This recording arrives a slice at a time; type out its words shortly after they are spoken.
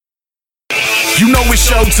You know it's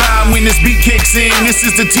showtime when this beat kicks in. This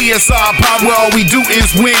is the TSR pod where all we do is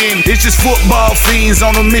win. It's just football fiends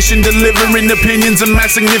on a mission delivering opinions of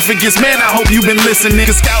max significance. Man, I hope you've been listening.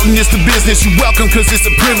 Cause scouting is the business. You welcome cause it's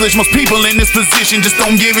a privilege. Most people in this position just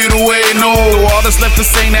don't give it away, no. All that's left to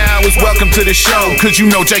say now is welcome to the show. Cause you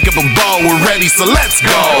know Jacob and Bo, we're ready, so let's go.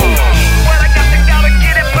 What I got to gotta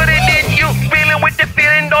get it, put it in you. Feeling with the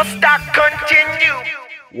feeling, don't stop, continue.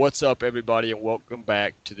 What's up, everybody, and welcome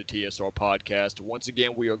back to the TSR podcast. Once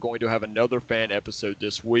again, we are going to have another fan episode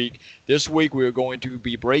this week. This week, we are going to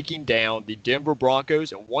be breaking down the Denver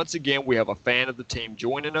Broncos, and once again, we have a fan of the team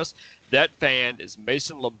joining us. That fan is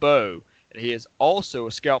Mason LeBeau, and he is also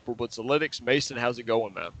a scout for Blitzalytics. Mason, how's it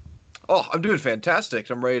going, man? Oh, I'm doing fantastic.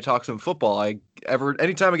 I'm ready to talk some football.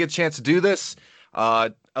 Anytime I get a chance to do this,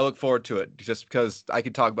 I look forward to it just because I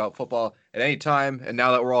can talk about football at any time. And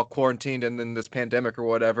now that we're all quarantined and in this pandemic or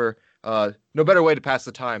whatever, no better way to pass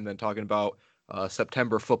the time than talking about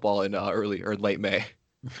September football in early or late May.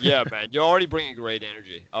 Yeah, man, you're already bringing great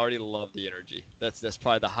energy. I already love the energy. That's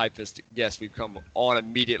probably the hypest guest we've come on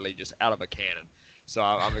immediately, just out of a cannon. So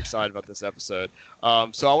I'm excited about this episode.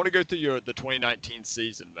 So I want to go through the 2019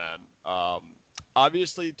 season, man.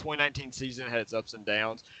 Obviously, 2019 season had its ups and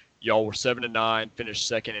downs. Y'all were 7-9, finished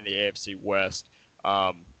second in the AFC West.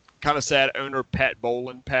 Kind of sad. Owner Pat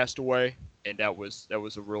Bowlen passed away, and that was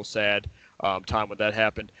a real sad time when that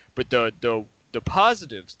happened. But the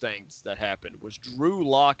positive things that happened was Drew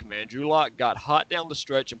Lock, man. Drew Lock got hot down the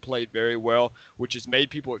stretch and played very well, which has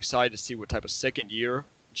made people excited to see what type of second-year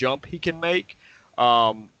jump he can make.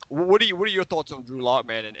 What are your thoughts on Drew Lock,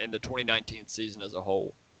 man, and the 2019 season as a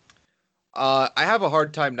whole? I have a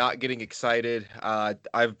hard time not getting excited.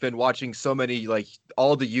 I've been watching so many,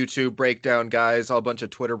 all the YouTube breakdown guys, a bunch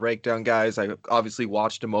of Twitter breakdown guys. I obviously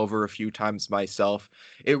watched them over a few times myself.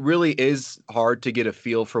 It really is hard to get a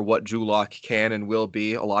feel for what Drew Lock can and will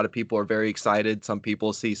be. A lot of people are very excited. Some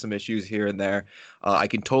people see some issues here and there. I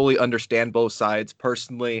can totally understand both sides.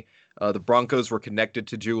 Personally, the Broncos were connected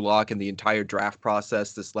to Drew Lock in the entire draft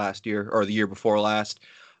process this last year or the year before last.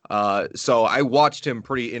 So I watched him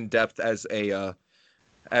pretty in depth as a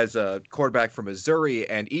quarterback from Missouri,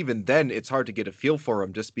 and even then it's hard to get a feel for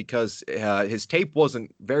him just because his tape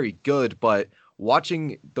wasn't very good. But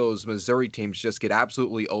watching those Missouri teams just get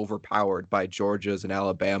absolutely overpowered by Georgia's and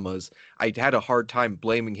Alabama's, I had a hard time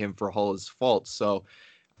blaming him for all his faults. So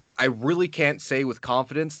I really can't say with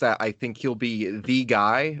confidence that I think he'll be the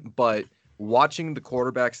guy, but watching the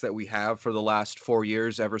quarterbacks that we have for the last 4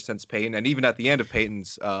 years, ever since Peyton, and even at the end of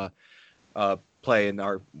Peyton's play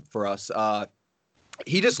for us,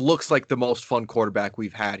 he just looks like the most fun quarterback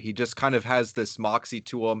we've had. He just kind of has this moxie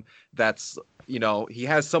to him that's, he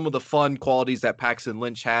has some of the fun qualities that Paxton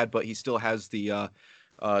Lynch had, but he still has the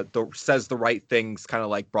says the right things, kind of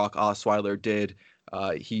like Brock Osweiler did.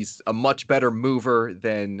 He's a much better mover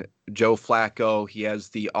than Joe Flacco. He has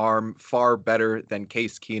the arm far better than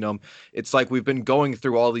Case Keenum. It's like we've been going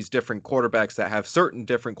through all these different quarterbacks that have certain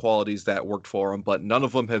different qualities that worked for them, but none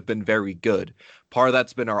of them have been very good. Part of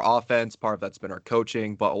that's been our offense, part of that's been our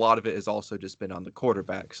coaching, but a lot of it has also just been on the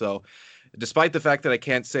quarterback. So despite the fact that I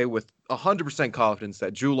can't say with 100% confidence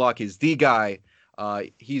that Drew Lock is the guy,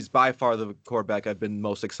 he's by far the quarterback I've been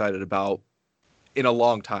most excited about in a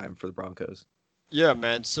long time for the Broncos. Yeah,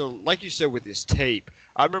 man. So, like you said with his tape,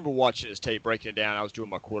 I remember watching his tape, breaking it down. I was doing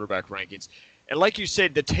my quarterback rankings. And like you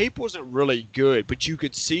said, the tape wasn't really good, but you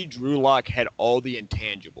could see Drew Lock had all the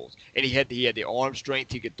intangibles. And he had the arm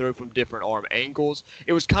strength. He could throw from different arm angles.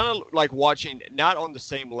 It was kind of like watching, not on the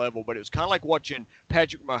same level, but it was kind of like watching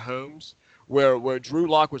Patrick Mahomes, where Drew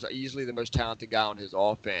Lock was easily the most talented guy on his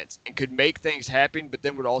offense and could make things happen, but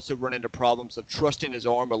then would also run into problems of trusting his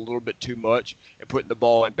arm a little bit too much and putting the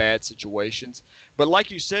ball in bad situations. But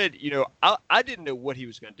like you said, I didn't know what he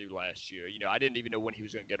was going to do last year. I didn't even know when he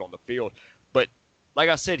was going to get on the field. But like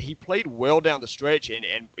I said, he played well down the stretch and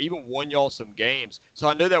even won y'all some games. So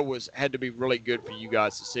I know that had to be really good for you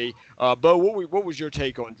guys to see. Bo, what was your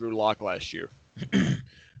take on Drew Lock last year?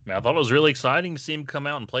 I thought it was really exciting to see him come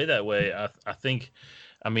out and play that way. I think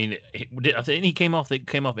he came off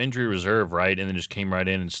injury reserve, right, and then just came right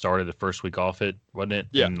in and started the first week off it, wasn't it?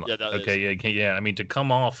 Yeah. Yeah. I mean, to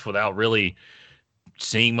come off without really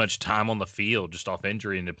seeing much time on the field, just off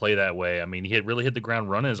injury, and to play that way, I mean, he had really hit the ground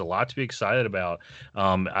running. Is a lot to be excited about.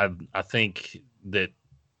 I think that,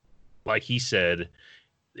 like he said,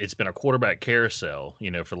 it's been a quarterback carousel,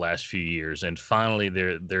 for the last few years, and finally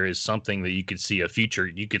there is something that you could see a future.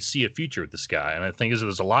 You could see a future with this guy, and I think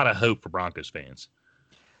there's a lot of hope for Broncos fans.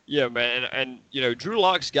 Yeah, man, and Drew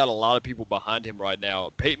Lock's got a lot of people behind him right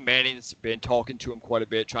now. Peyton Manning's been talking to him quite a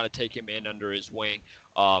bit, trying to take him in under his wing.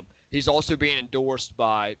 He's also being endorsed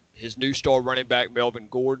by his new star running back, Melvin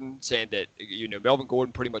Gordon, saying that, Melvin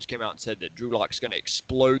Gordon pretty much came out and said that Drew Lock's going to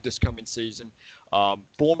explode this coming season.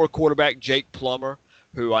 Former quarterback Jake Plummer,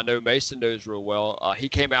 who I know Mason knows real well, he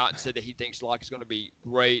came out and said that he thinks Lock is going to be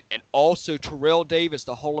great. And also Terrell Davis,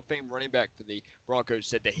 the Hall of Fame running back for the Broncos,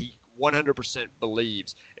 said that he 100%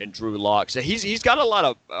 believes in Drew Lock. So he's got a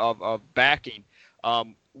lot of backing.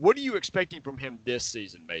 What are you expecting from him this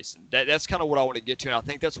season, Mason? That's kind of what I want to get to, and I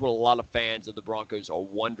think that's what a lot of fans of the Broncos are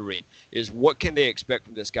wondering, is what can they expect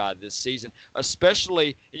from this guy this season?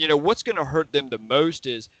 Especially, what's going to hurt them the most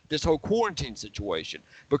is this whole quarantine situation,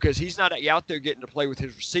 because he's not out there getting to play with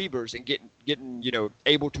his receivers and getting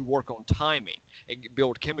able to work on timing and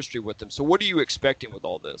build chemistry with them. So what are you expecting with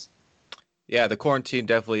all this? Yeah, the quarantine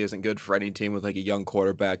definitely isn't good for any team with like a young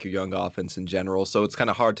quarterback or young offense in general. So it's kind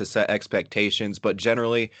of hard to set expectations. But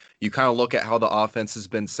generally, you kind of look at how the offense has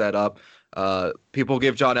been set up. People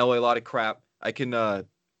give John Elway a lot of crap. I can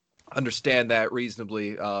understand that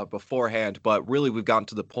reasonably beforehand. But really, we've gotten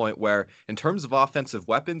to the point where in terms of offensive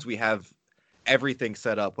weapons, we have everything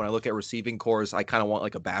set up. When I look at receiving cores, I kind of want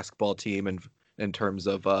like a basketball team and in terms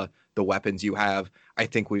of the weapons you have. I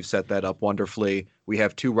think we've set that up wonderfully. We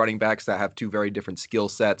have two running backs that have two very different skill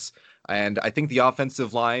sets. And I think the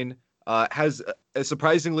offensive line has a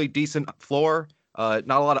surprisingly decent floor. Not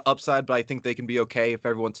a lot of upside, but I think they can be okay if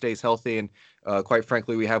everyone stays healthy. And quite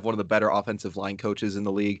frankly, we have one of the better offensive line coaches in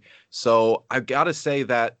the league. So I've got to say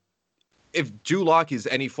that if Drew Lock is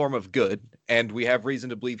any form of good, and we have reason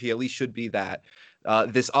to believe he at least should be that,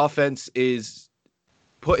 this offense is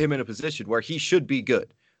put him in a position where he should be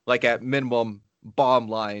good, like at minimum bomb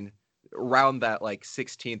line around that like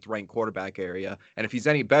 16th ranked quarterback area. And if he's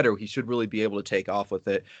any better, he should really be able to take off with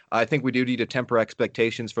it. I think we do need to temper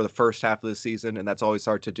expectations for the first half of the season, and that's always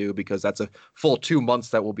hard to do because that's a full 2 months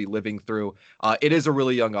that we'll be living through. It is a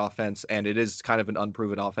really young offense, and it is kind of an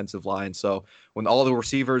unproven offensive line. So when all the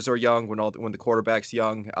receivers are young, when the quarterback's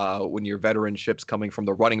young, when your veteranship's coming from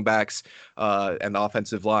the running backs and the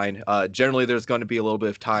offensive line, generally there's going to be a little bit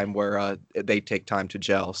of time where they take time to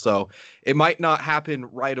gel. So it might not happen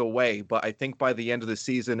right away, but I think by the end of the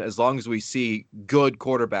season, as long as we see good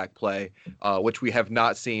quarterback play, which we have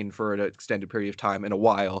not seen for an extended period of time in a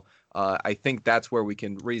while, I think that's where we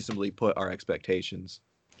can reasonably put our expectations.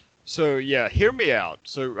 So, yeah, hear me out.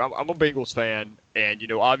 So, I'm a Bengals fan,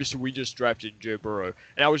 and, obviously we just drafted Joe Burrow.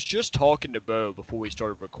 And I was just talking to Bo before we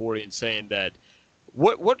started recording, saying that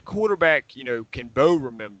what quarterback, can Bo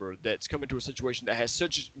remember that's come into a situation that has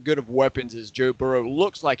such good of weapons as Joe Burrow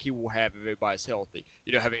looks like he will have if everybody's healthy?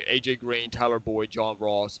 Having A.J. Green, Tyler Boyd, John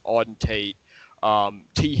Ross, Auden Tate,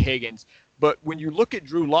 T. Higgins. But when you look at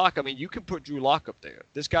Drew Lock, you can put Drew Lock up there.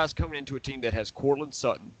 This guy's coming into a team that has Cortland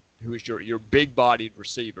Sutton, who is your big-bodied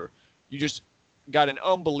receiver. You just got an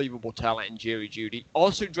unbelievable talent in Jerry Jeudy.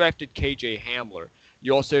 Also drafted K.J. Hamler.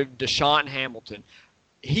 You also have Deshaun Hamilton.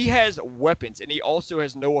 He has weapons, and he also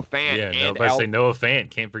has Noah Fant. Yeah, nobody say Noah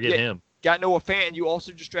Fant. Can't forget him. Got Noah Fant, and you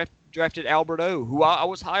also just drafted Albert O, who I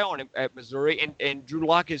was high on at Missouri, and Drew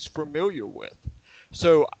Lock is familiar with.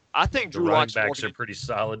 So I think Drew Lock's running backs are pretty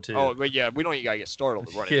solid too. Oh, but yeah, we don't even got to get started on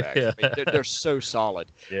the running backs. They're so solid.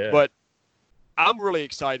 Yeah. But I'm really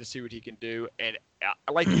excited to see what he can do, and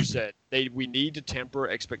like you said, we need to temper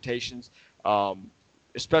expectations,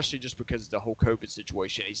 especially just because of the whole COVID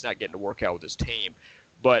situation. He's not getting to work out with his team.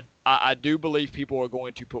 But I do believe people are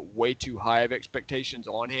going to put way too high of expectations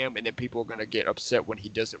on him, and then people are going to get upset when he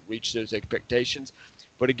doesn't reach those expectations.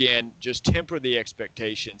 But again, just temper the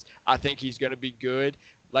expectations. I think he's going to be good.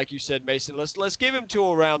 Like you said, Mason, let's give him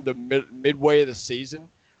till around the midway of the season.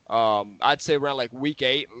 I'd say around like week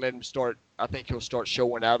 8 and let him start. I think he'll start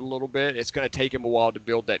showing out a little bit. It's going to take him a while to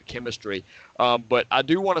build that chemistry. But I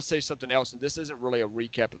do want to say something else, and this isn't really a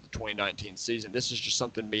recap of the 2019 season. This is just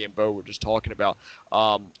something me and Bo were just talking about.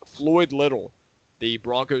 Floyd Little, the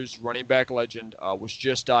Broncos running back legend, was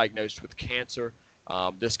just diagnosed with cancer.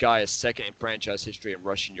 This guy is second in franchise history in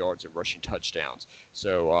rushing yards and rushing touchdowns.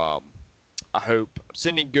 So I hope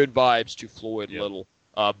sending good vibes to Floyd Little.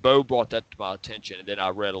 Bo brought that to my attention, and then I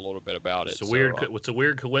read a little bit about it. It's a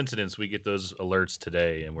weird coincidence we get those alerts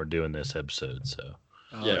today, and we're doing this episode. So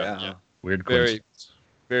yeah. Weird coincidence.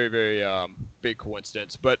 Very, very big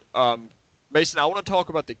coincidence. But Mason, I want to talk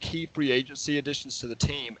about the key free agency additions to the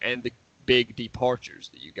team and the big departures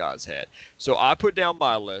that you guys had. So I put down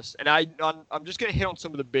my list, and I'm just going to hit on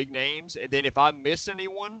some of the big names, and then if I miss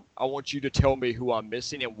anyone, I want you to tell me who I'm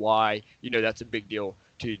missing and why that's a big deal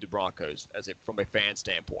to the Broncos from a fan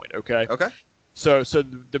standpoint. Okay. So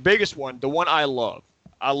the biggest one, the one I love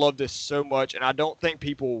this so much, and I don't think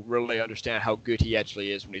people really understand how good he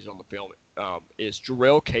actually is when he's on the is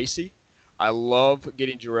Jarrell Casey. I love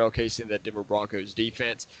getting Jarrell Casey in that Denver Broncos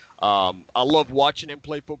defense. I love watching him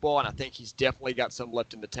play football, and I think he's definitely got some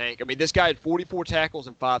left in the tank. I mean, this guy had 44 tackles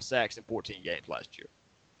and 5 sacks in 14 games last year.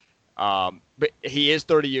 But he is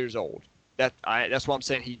 30 years old. That's why I'm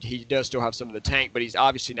saying he does still have some in the tank, but he's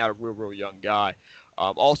obviously not a real young guy.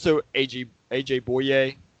 Also, AJ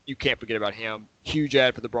Boye, you can't forget about him. Huge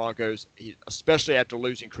ad for the Broncos, especially after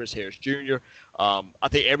losing Chris Harris Jr. I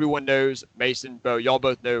think everyone knows, Mason, Bo, y'all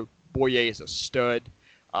both know Boye is a stud.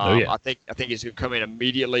 I think he's going to come in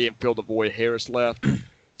immediately and fill the void Harris left.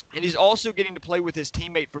 And he's also getting to play with his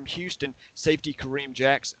teammate from Houston, safety Kareem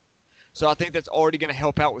Jackson. So I think that's already going to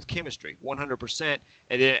help out with chemistry, 100%.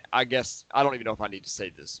 And then I guess, I don't even know if I need to say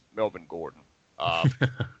this, Melvin Gordon.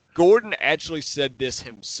 Gordon actually said this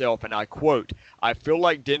himself, and I quote, "I feel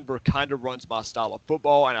like Denver kind of runs my style of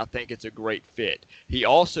football, and I think it's a great fit." He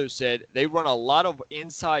also said they run a lot of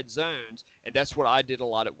inside zones, and that's what I did a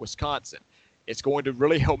lot at Wisconsin. It's going to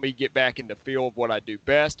really help me get back in the feel of what I do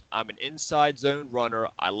best. I'm an inside zone runner.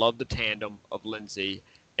 I love the tandem of Lindsey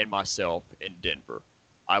and myself in Denver.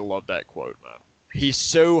 I love that quote, man. He's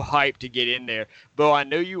so hyped to get in there. Bo, I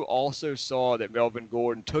know you also saw that Melvin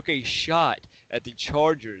Gordon took a shot at the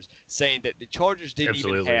Chargers, saying that the Chargers didn't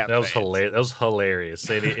even have that was fans. hilarious. That was hilarious.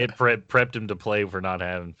 It prepped him to play for not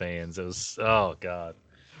having fans. It was, oh God,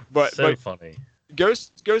 But funny. Go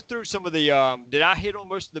through some of the. Did I hit on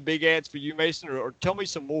most of the big ads for you, Mason, or tell me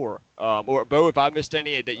some more? Or Bo, if I missed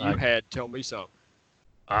any that you had, tell me some.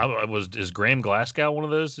 Is Graham Glasgow one of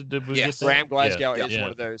those? Yes, Graham Glasgow is one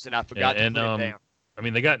of those, and I forgot to put it down. I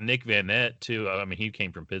mean, they got Nick Van Nett too. I mean, he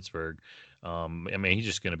came from Pittsburgh. I mean, he's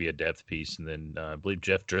just going to be a depth piece, and then I believe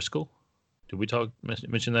Jeff Driscoll. Did we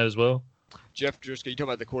mention that as well? Jeff Driscoll, you talking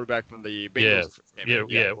about the quarterback from the Bengals?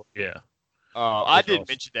 Yeah. I didn't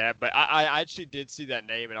mention that, but I actually did see that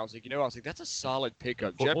name, and I was like, that's a solid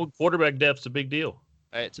pickup. Quarterback depth's a big deal.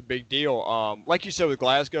 It's a big deal. Like you said with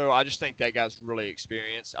Glasgow, I just think that guy's really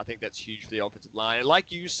experienced. I think that's huge for the offensive line. And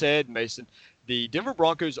like you said, Mason, the Denver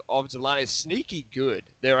Broncos offensive line is sneaky good.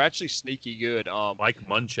 They're actually sneaky good. Mike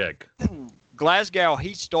Munchak. Glasgow,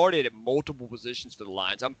 he started at multiple positions for the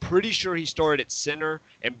Lions. I'm pretty sure he started at center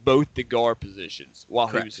and both the guard positions while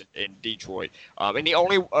he was in Detroit. And he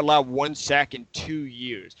only allowed 1 sack in 2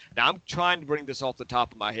 years. Now, I'm trying to bring this off the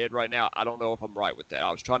top of my head right now. I don't know if I'm right with that.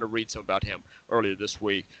 I was trying to read some about him earlier this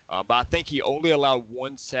week. But I think he only allowed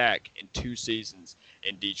 1 sack in 2 seasons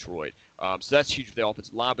in Detroit. So that's huge for the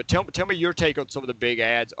offensive line. But tell me your take on some of the big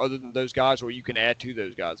ads other than those guys, or you can add to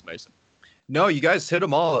those guys, Mason. No, you guys hit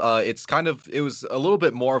them all. It was a little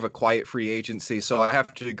bit more of a quiet free agency, so I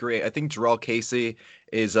have to agree. I think Jarrell Casey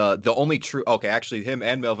is the only true. Okay, actually, him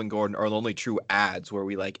and Melvin Gordon are the only true ads where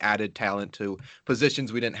we added talent to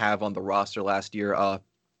positions we didn't have on the roster last year.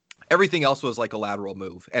 Everything else was like a lateral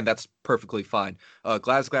move, and that's perfectly fine.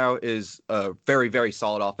 Glasgow is a very, very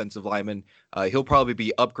solid offensive lineman. He'll probably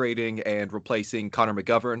be upgrading and replacing Connor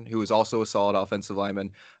McGovern, who is also a solid offensive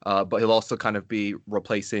lineman, but he'll also kind of be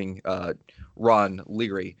replacing Ron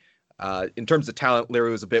Leary. In terms of talent,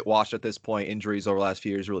 Leary was a bit washed at this point. Injuries over the last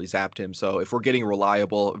few years really zapped him. So if we're getting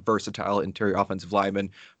reliable, versatile interior offensive lineman,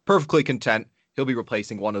 perfectly content. He'll be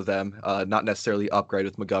replacing one of them, not necessarily upgrade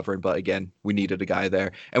with McGovern, but again, we needed a guy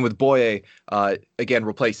there. And with Boye, again,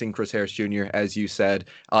 replacing Chris Harris Jr., as you said.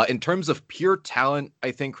 In terms of pure talent,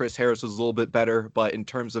 I think Chris Harris was a little bit better, but in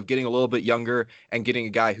terms of getting a little bit younger and getting a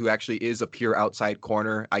guy who actually is a pure outside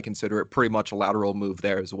corner, I consider it pretty much a lateral move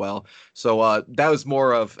there as well. So that was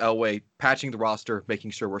more of Elway patching the roster,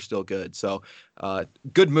 making sure we're still good. So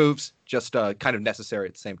good moves, just kind of necessary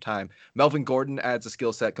at the same time. Melvin Gordon adds a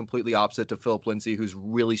skill set completely opposite to Philip Lindsay, who's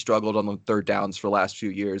really struggled on the third downs for the last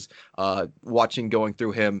few years. Watching going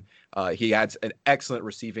through him, he adds an excellent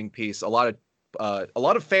receiving piece. A lot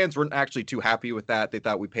of fans weren't actually too happy with that. They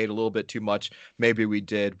thought we paid a little bit too much. Maybe we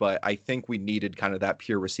did, but I think we needed kind of that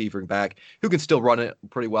pure receiving back who can still run it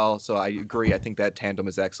pretty well. So I agree. I think that tandem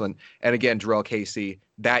is excellent. And again, Jarrell Casey,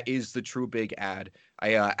 that is the true big ad.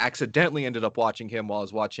 I accidentally ended up watching him while I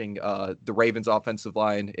was watching the Ravens offensive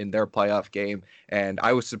line in their playoff game, and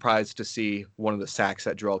I was surprised to see one of the sacks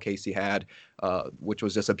that Jarrell Casey had, which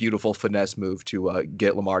was just a beautiful finesse move to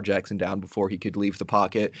get Lamar Jackson down before he could leave the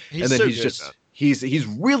pocket. He's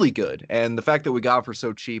really good, and the fact that we got him for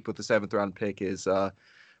so cheap with the 7th round pick is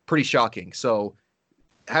pretty shocking. So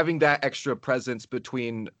having that extra presence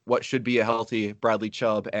between what should be a healthy Bradley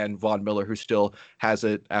Chubb and Von Miller, who still has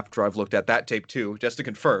it after I've looked at that tape too, just to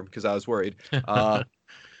confirm, because I was worried.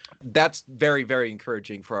 That's very, very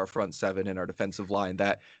encouraging for our front seven and our defensive line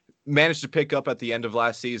that managed to pick up at the end of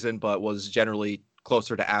last season, but was generally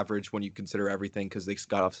closer to average when you consider everything because they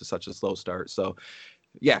got off to such a slow start. So,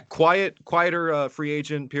 yeah, quieter free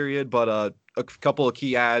agent period, but a couple of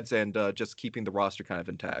key ads and just keeping the roster kind of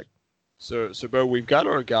intact. So, Bo, we've got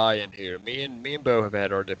our guy in here. Me and Bo have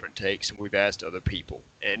had our different takes, and we've asked other people.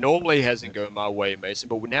 And it normally hasn't gone my way, Mason.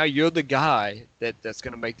 But now you're the guy that's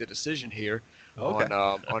going to make the decision here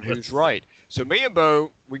on who's right. So me and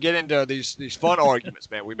Bo, we get into these fun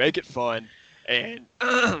arguments, man. We make it fun. And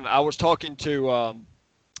I was talking to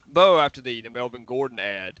Bo after the Melvin Gordon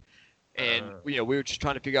ad, and we were just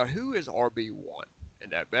trying to figure out who is RB1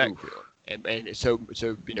 in that backfield. And so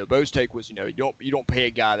Bo's take was, you don't pay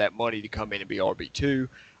a guy that money to come in and be RB2.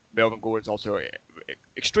 Melvin Gordon's also an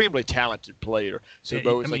extremely talented player. So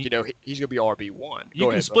Bo was he's going to be RB1.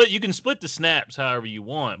 You can split the snaps however you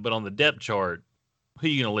want, but on the depth chart, who are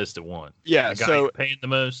you going to list at 1? Yeah, the guy you're paying the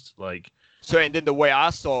most, So, and then the way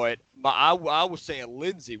I saw it, I was saying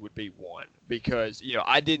Lindsey would be 1 because,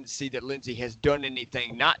 I didn't see that Lindsey has done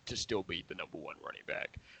anything not to still be the number 1 running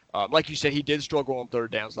back. Like you said, he did struggle on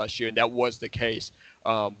third downs last year, and that was the case.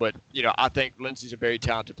 But, I think Lindsey's a very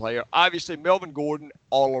talented player. Obviously, Melvin Gordon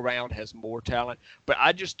all around has more talent, but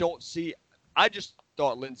I just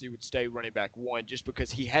thought Lindsey would stay running back 1 just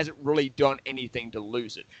because he hasn't really done anything to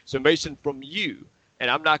lose it. So, Mason, from you, and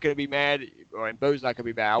I'm not going to be mad, and Bo's not going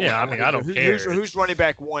to be mad. I don't care. Who's running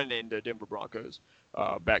back 1 in the Denver Broncos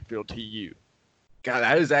backfield to you? God,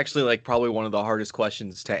 that is actually probably one of the hardest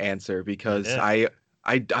questions to answer because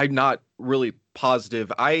I'm not really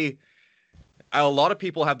positive. A lot of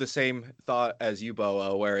people have the same thought as you,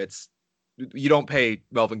 Bo, where it's you don't pay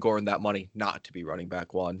Melvin Gordon that money not to be running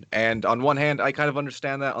back 1. And on one hand, I kind of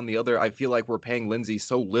understand that. On the other, I feel like we're paying Lindsey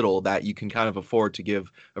so little that you can kind of afford to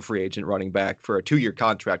give a free agent running back for a 2-year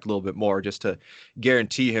contract a little bit more just to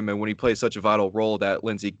guarantee him. And when he plays such a vital role that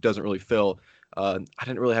Lindsey doesn't really fill, I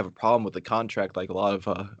didn't really have a problem with the contract like a lot of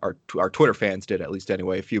our Twitter fans did, at least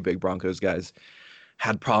anyway. A few big Broncos guys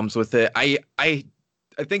had problems with it. I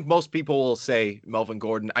think most people will say Melvin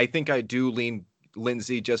Gordon. I think I do lean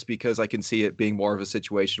Lindsey just because I can see it being more of a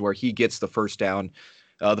situation where he gets the first downs,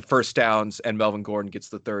 and Melvin Gordon gets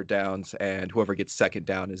the third downs, and whoever gets second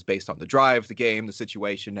down is based on the drive, the game, the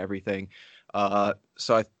situation, everything.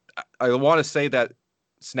 So I want to say that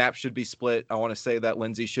snaps should be split. I want to say that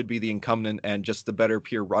Lindsey should be the incumbent and just the better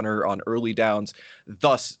pure runner on early downs,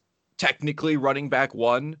 thus technically running back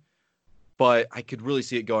 1. But I could really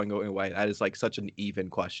see it going away. That is such an even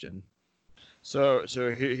question. So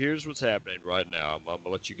here's what's happening right now. I'm going to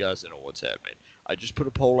let you guys know what's happening. I just put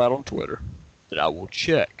a poll out on Twitter that I will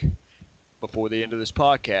check before the end of this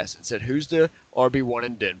podcast and said, who's the RB1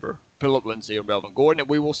 in Denver, Philip Lindsey or Melvin Gordon? And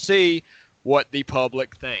we will see what the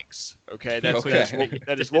public thinks. Okay, that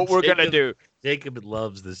is what we're going to do. Jacob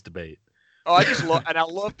loves this debate. Oh, I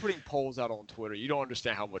love putting polls out on Twitter. You don't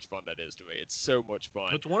understand how much fun that is to me. It's so much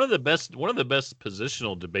fun. It's one of the best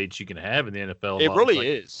positional debates you can have in the NFL. It really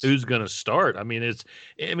is. Who's going to start? And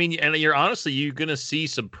you're going to see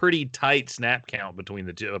some pretty tight snap count between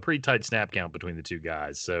the two. A pretty tight snap count between the two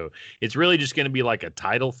guys. So it's really just going to be like a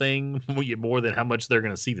title thing more than how much they're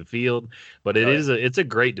going to see the field. But it's a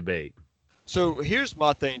great debate. So here's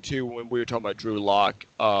my thing too. When we were talking about Drew Lock,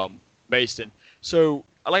 Mason. So,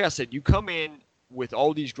 like I said, you come in with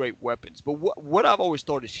all these great weapons, but what I've always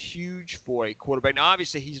thought is huge for a quarterback. Now,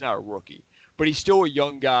 obviously, he's not a rookie, but he's still a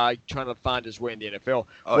young guy trying to find his way in the NFL.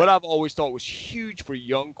 I've always thought was huge for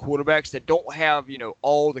young quarterbacks that don't have,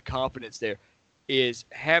 all the confidence there is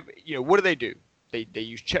what do? They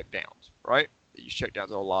use checkdowns, right? They use checkdowns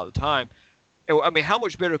a lot of the time. I mean, how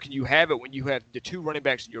much better can you have it when you have the 2 running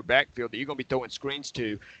backs in your backfield that you're going to be throwing screens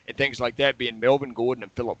to and things like that being Melvin Gordon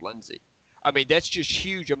and Philip Lindsey? I mean, that's just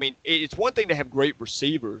huge. I mean, it's one thing to have great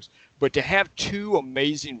receivers, but to have 2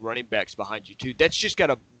 amazing running backs behind you, too, that's just got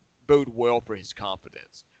to bode well for his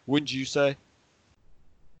confidence. Wouldn't you say?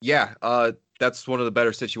 Yeah, that's one of the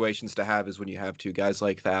better situations to have is when you have 2 guys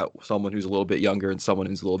like that, someone who's a little bit younger and someone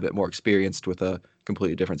who's a little bit more experienced with a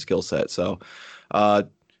completely different skill set. So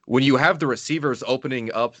when you have the receivers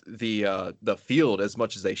opening up the field as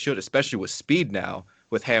much as they should, especially with speed now,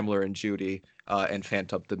 with Hamler and Judy and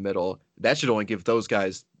Fant up the middle, that should only give those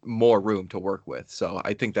guys more room to work with. So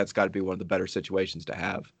I think that's got to be one of the better situations to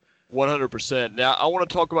have. 100%. Now, I want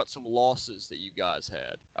to talk about some losses that you guys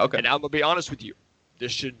had. Okay. And I'm going to be honest with you.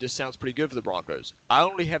 This sounds pretty good for the Broncos. I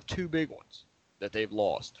only have 2 big ones that they've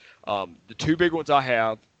lost. The 2 big ones I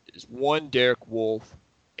have is one, Derek Wolfe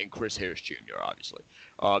and Chris Harris Jr., obviously.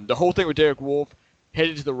 The whole thing with Derek Wolfe,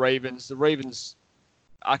 headed to the Ravens. The Ravens,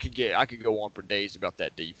 I could go on for days about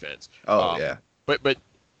that defense. Yeah. But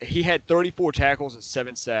he had 34 tackles and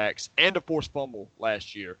 7 sacks and a forced fumble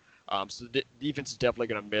last year. So the defense is definitely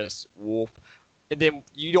going to miss Wolf. And then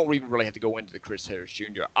you don't even really have to go into the Chris Harris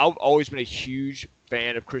Jr. I've always been a huge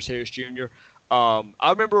fan of Chris Harris Jr. I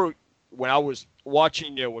remember when I was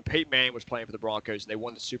watching, when Peyton Manning was playing for the Broncos and they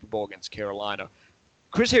won the Super Bowl against Carolina,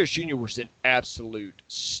 Chris Harris Jr. was an absolute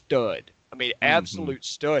stud. I mean, absolute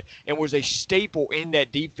stud, and was a staple in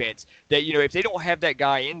that defense that, if they don't have that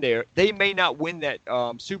guy in there, they may not win that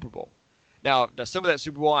Super Bowl. Now, some of that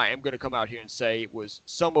Super Bowl, I am going to come out here and say, was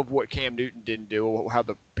some of what Cam Newton didn't do, or how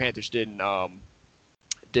the Panthers didn't what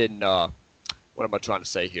am I trying to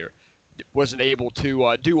say here? Wasn't able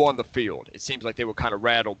to do on the field. It seems like they were kind of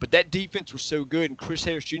rattled. But that defense was so good, and Chris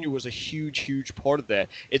Harris Jr. was a huge, huge part of that.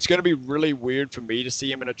 It's going to be really weird for me to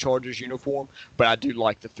see him in a Chargers uniform, but I do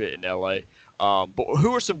like the fit in L.A. But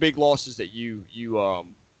who are some big losses that you or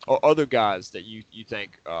other guys that you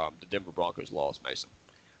think the Denver Broncos lost, Mason?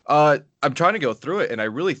 I'm trying to go through it, and I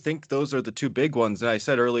really think those are the two big ones. And I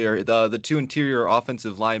said earlier, the two interior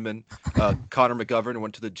offensive linemen, Connor McGovern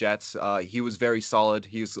went to the Jets. He was very solid.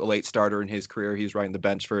 He was a late starter in his career. He was riding the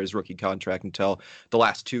bench for his rookie contract until the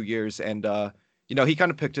last 2 years. And, he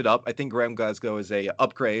kind of picked it up. I think Graham Glasgow is a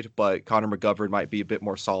upgrade, but Connor McGovern might be a bit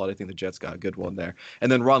more solid. I think the Jets got a good one there.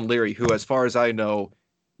 And then Ron Leary, who, as far as I know,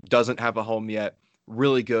 doesn't have a home yet.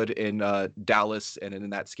 Really good in Dallas and in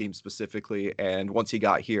that scheme specifically. And once he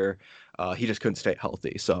got here, he just couldn't stay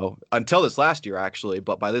healthy. So until this last year, actually,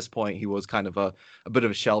 but by this point, he was kind of a bit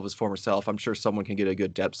of a shell of his former self. I'm sure someone can get a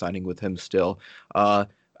good depth signing with him still.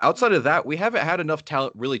 Outside of that, we haven't had enough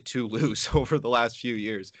talent really to lose over the last few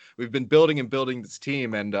years. We've been building and building this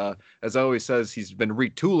team. And as I always says, he's been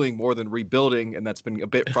retooling more than rebuilding. And that's been a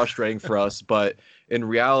bit frustrating for us. But in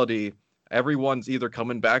reality, everyone's either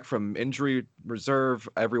coming back from injury reserve,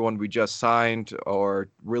 everyone we just signed, or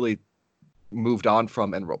really moved on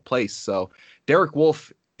from and replaced. So Derek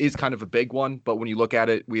Wolfe is kind of a big one, but when you look at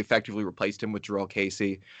it, we effectively replaced him with Jarrell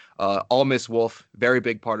Casey. I'll miss Wolfe, very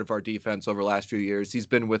big part of our defense over the last few years. He's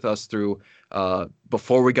been with us through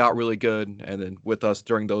before we got really good, and then with us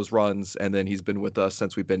during those runs, and then he's been with us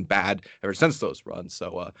since we've been bad ever since those runs.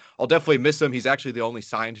 So I'll definitely miss him. He's actually the only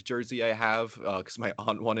signed jersey I have because my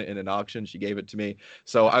aunt won it in an auction. She gave it to me.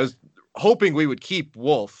 So I was hoping we would keep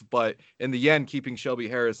Wolfe, but in the end, keeping Shelby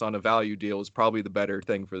Harris on a value deal was probably the better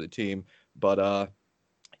thing for the team. But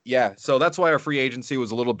yeah, so that's why our free agency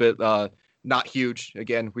was a little bit not huge.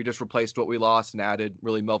 Again, we just replaced what we lost and added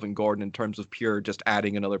really Melvin Gordon in terms of pure just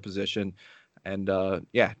adding another position. And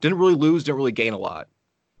yeah, didn't really lose, didn't really gain a lot.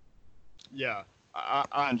 Yeah,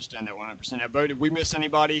 I understand that 100%. Now, Bo, did we miss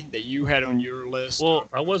anybody that you had on your list? Well,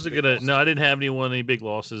 I wasn't going to – no, I didn't have any big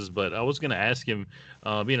losses, but I was going to ask him,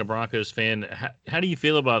 being a Broncos fan, how do you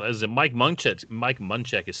feel about – is it Mike Munchak? Mike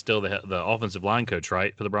Munchak is still the offensive line coach,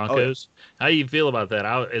 right, for the Broncos? Oh, yeah. How do you feel about that?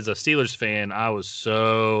 As a Steelers fan, I was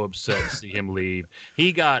so upset to see him leave.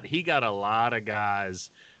 He got a lot of guys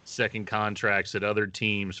 – second contracts at other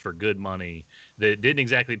teams for good money that didn't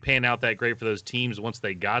exactly pan out that great for those teams once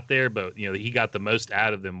they got there, but he got the most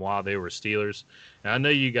out of them while they were Steelers. And I know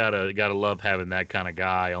you gotta love having that kind of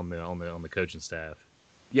guy on the coaching staff.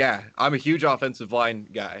 Yeah, I'm a huge offensive line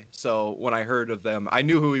guy, so when I heard of them, I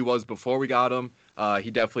knew who he was before we got him. He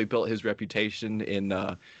definitely built his reputation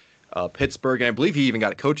in Pittsburgh, and I believe he even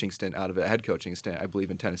got a coaching stint out of it, a head coaching stint, I believe,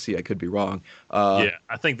 in Tennessee. I could be wrong. Yeah,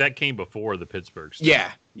 I think that came before the Pittsburgh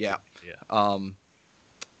stint. Yeah.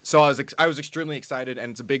 So I was extremely excited,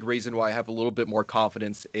 and it's a big reason why I have a little bit more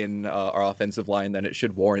confidence in our offensive line than it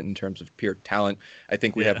should warrant in terms of pure talent. I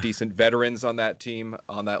think we have decent veterans on that team,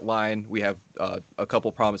 on that line. We have a couple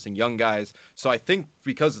promising young guys. So I think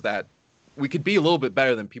because of that, we could be a little bit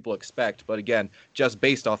better than people expect. But again, just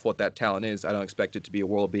based off what that talent is, I don't expect it to be a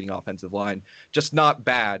world-beating offensive line. Just not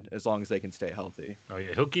bad as long as they can stay healthy. Oh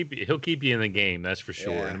yeah, he'll keep you in the game, that's for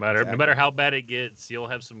sure. Yeah, no matter how bad it gets, you'll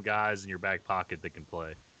have some guys in your back pocket that can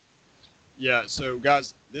play. Yeah, so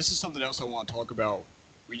guys, this is something else I want to talk about.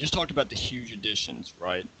 We just talked about the huge additions,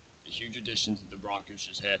 right? The huge additions that the Broncos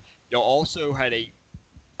just had. Y'all also had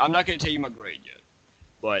I'm not going to tell you my grade yet,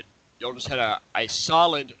 but y'all just had a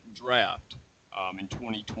solid draft in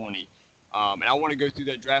 2020. And I want to go through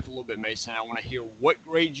that draft a little bit, Mason. I want to hear what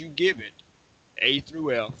grade you give it, A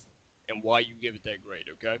through F, and why you give it that grade,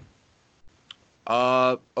 okay?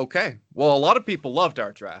 Okay. Well, a lot of people loved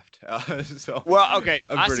our draft. So well, okay.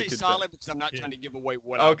 I say content. solid because I'm not trying to give away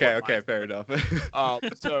what. Okay, fair enough.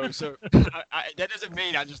 So that doesn't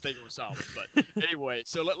mean I just think it was solid. But anyway,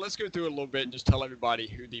 so let's go through it a little bit and just tell everybody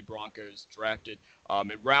who the Broncos drafted.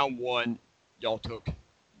 In round one, y'all took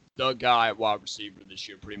the guy at wide receiver this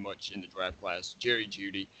year, pretty much in the draft class, Jerry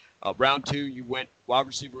Jeudy. Round 2, you went wide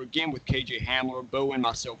receiver again with KJ Hamler. Bo and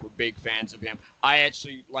myself were big fans of him. I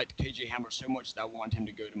actually liked KJ Hamler so much that I wanted him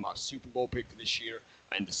to go to my Super Bowl pick for this year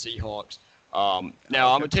and the Seahawks.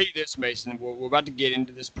 Now, I'm going to tell you this, Mason. We're about to get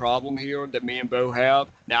into this problem here that me and Bo have.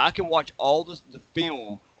 Now, I can watch all the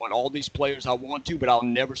film on all these players I want to, but I'll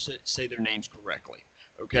never say their names correctly.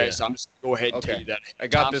 Okay, so I'm just going to go ahead and tell you that. I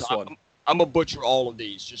got this one. I'm going to butcher all of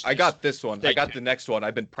these. I got this one. I got the next one.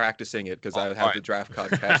 I've been practicing it because I have the draft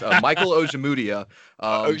podcast. Michael Ojemudia.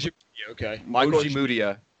 Okay.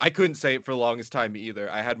 Ojemudia. I couldn't say it for the longest time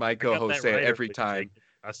either. I had my co-host say it every time.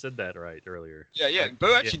 I said that right earlier. Yeah.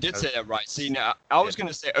 Bo actually did say that right. See, now, I was going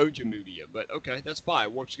to say Ojemudia, but okay, that's fine.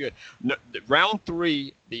 It works good. No, round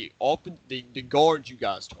 3, the guards you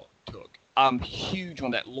guys took, I'm huge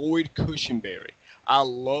on that. Lloyd Cushenberry. I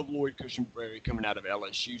love Lloyd Cushenberry coming out of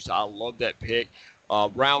LSU, so I love that pick.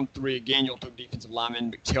 Round 3, again, you took defensive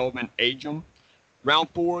lineman McTelvin Agim. Round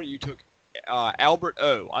 4, you took Albert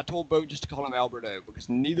O. I told Bo just to call him Albert O because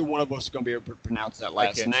neither one of us is going to be able to pronounce that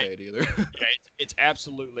last name. I can't say it either. Yeah, it's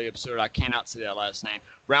absolutely absurd. I cannot say that last name.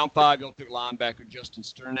 Round 5, you took linebacker Justin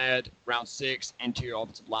Sternad. Round 6, interior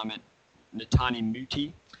offensive lineman Netani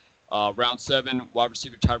Muti. Round 7, wide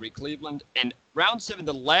receiver Tyree Cleveland. And round 7,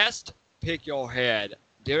 the last pick y'all had,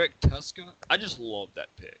 Derek Tuska. I just love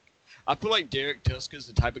that pick. I feel like Derek Tuska is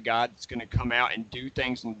the type of guy that's going to come out and do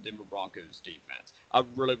things on the Denver Broncos defense. I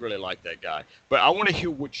really, really like that guy. But I want to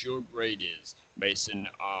hear what your grade is, Mason,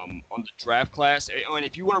 on the draft class. And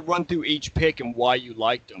if you want to run through each pick and why you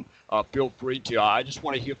liked them, feel free to. I just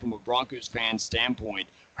want to hear from a Broncos fan standpoint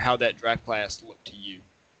how that draft class looked to you.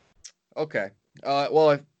 Okay.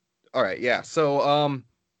 All right. Yeah. So,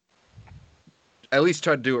 I at least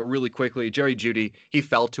tried to do it really quickly. Jerry Jeudy, he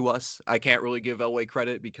fell to us. I can't really give Elway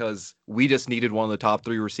credit because we just needed one of the top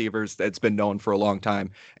 3 receivers that's been known for a long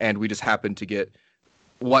time, and we just happened to get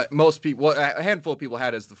what a handful of people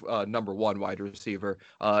had as the number 1 wide receiver.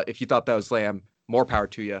 If you thought that was Lamb, more power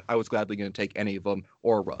to you. I was gladly going to take any of them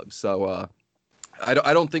or Ruggs. So I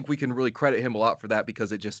don't think we can really credit him a lot for that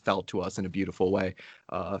because it just fell to us in a beautiful way.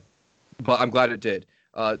 But I'm glad it did.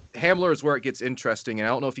 Hamler is where it gets interesting, and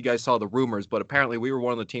I don't know if you guys saw the rumors, but apparently we were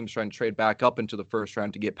one of the teams trying to trade back up into the first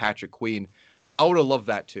round to get Patrick Queen. I would have loved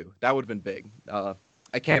that too. That would have been big.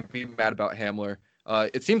 I can't be mad about Hamler.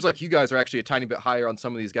 It seems like you guys are actually a tiny bit higher on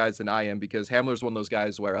some of these guys than I am because Hamler's one of those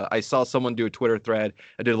guys where I saw someone do a Twitter thread.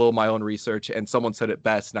 I did a little of my own research, and someone said it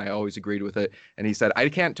best, and I always agreed with it. And he said, I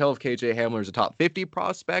can't tell if KJ Hamler is a top 50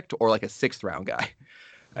 prospect or like a 6th round guy.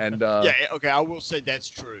 And I will say that's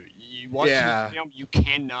true. You watch his film, you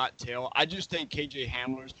cannot tell. I just think KJ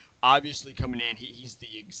Hamler's obviously coming in. He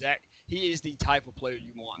is the type of player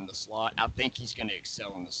you want in the slot. I think he's going to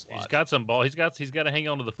excel in the slot. He's got some ball. He's got to hang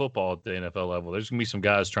on to the football at the NFL level. There's going to be some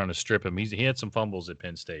guys trying to strip him. He had some fumbles at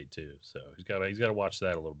Penn State too, so he's got to watch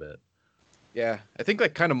that a little bit. Yeah, I think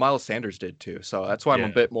like kind of Miles Sanders did too, so that's why I'm a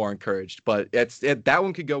bit more encouraged. But that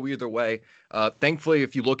one could go either way. Thankfully,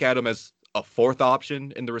 if you look at him as a 4th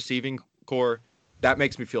option in the receiving core, that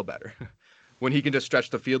makes me feel better. When he can just stretch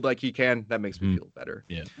the field like he can, that makes me feel better.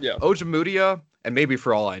 Yeah. Ojemudia, and maybe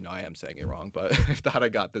for all I know, I am saying it wrong, but I thought I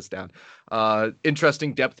got this down.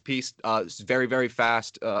 Interesting depth piece. It's very, very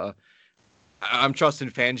fast. I'm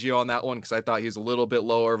trusting Fangio on that one because I thought he was a little bit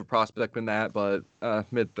lower of a prospect than that, but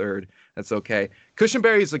mid-3rd, that's okay.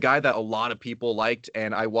 Cushenberry is a guy that a lot of people liked,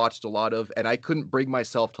 and I watched a lot of, and I couldn't bring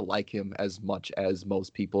myself to like him as much as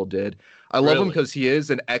most people did. I love him because he is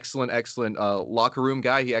an excellent locker room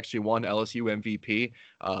guy. He actually won LSU MVP,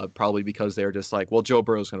 probably because they're just like, well, Joe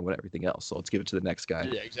Burrow's going to win everything else, so let's give it to the next guy.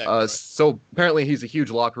 Yeah, exactly. Right. So apparently he's a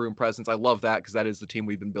huge locker room presence. I love that because that is the team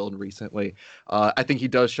we've been building recently. I think he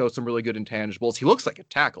does show some really good intangibles. He looks like a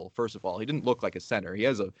tackle, first of all. He didn't look like a center. He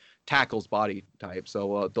has a tackle's body type,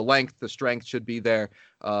 so the length, the strength should be there.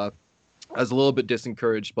 I was a little bit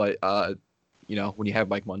disencouraged, but when you have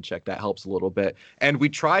Mike Munchak, that helps a little bit. And we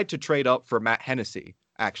tried to trade up for Matt Hennessy,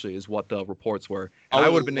 actually, is what the reports were. And I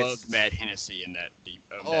would have loved Matt Hennessy in that deep.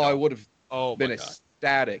 I would have been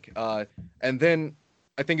ecstatic. And then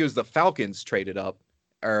I think it was the Falcons traded up,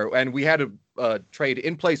 and we had a trade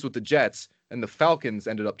in place with the Jets, and the Falcons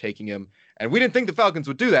ended up taking him. And we didn't think the Falcons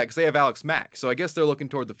would do that because they have Alex Mack. So I guess they're looking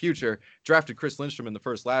toward the future. Drafted Chris Lindstrom in the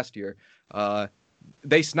first last year.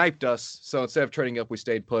 They sniped us, so instead of trading up, we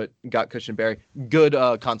stayed put and got Cushenberry. Good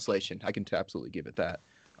consolation. I can absolutely give it that.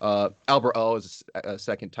 Albert O is a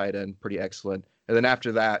 2nd tight end, pretty excellent. And then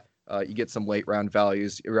after that, you get some late round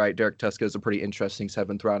values. You're right, Derek Tuska is a pretty interesting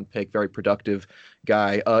 7th round pick, very productive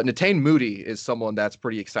guy. Netane Moody is someone that's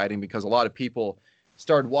pretty exciting because a lot of people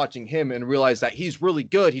started watching him and realized that he's really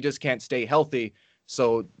good. He just can't stay healthy.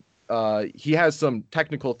 So he has some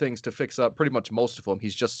technical things to fix up, pretty much most of them.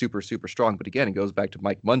 He's just super, super strong. But again, it goes back to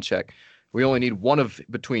Mike Munchak. We only need one of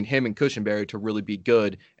between him and Cushenberry to really be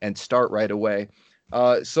good and start right away.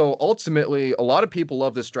 So ultimately, a lot of people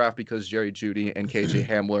love this draft because Jerry Jeudy and KJ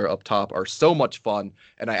Hamler up top are so much fun,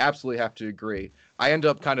 and I absolutely have to agree. I end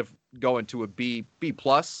up kind of going to a B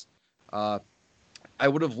plus. I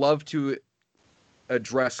would have loved to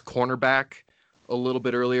address cornerback a little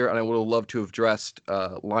bit earlier, and I would have loved to have addressed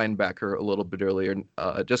linebacker a little bit earlier,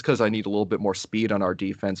 just because I need a little bit more speed on our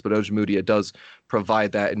defense. But Ojemudia does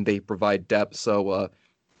provide that, and they provide depth. So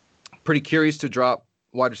pretty curious to drop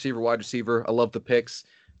wide receiver. I love the picks.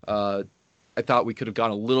 I thought we could have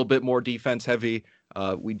gone a little bit more defense heavy.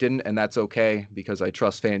 We didn't, and that's okay because I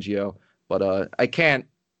trust Fangio. But I can't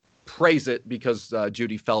praise it because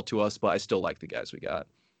Jeudy fell to us, but I still like the guys we got.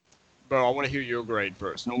 Bo, I want to hear your grade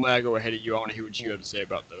first. Normally I go ahead of you. I want to hear what you have to say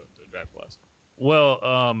about the draft class.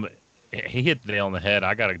 Well, he hit the nail on the head.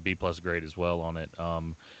 I got a B plus grade as well on it. I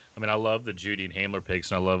mean, I love the Jeudy and Hamler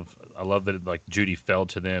picks, and I love that like Jeudy fell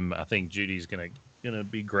to them. I think Judy's gonna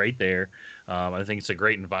be great there. I think it's a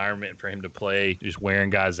great environment for him to play, just wearing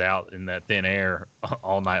guys out in that thin air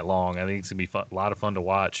all night long. I think it's gonna be fun, a lot of fun to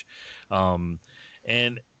watch.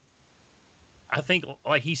 And I think,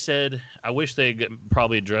 like he said, I wish they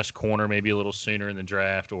probably addressed corner maybe a little sooner in the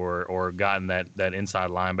draft, or gotten that inside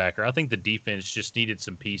linebacker. I think the defense just needed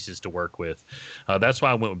some pieces to work with. That's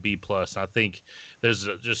why I went with B plus. I think there's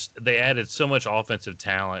they added so much offensive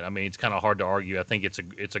talent. I mean, it's kind of hard to argue. I think it's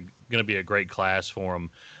going to be a great class for him.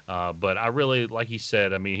 But I really, like he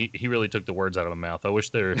said, I mean, he really took the words out of my mouth. I wish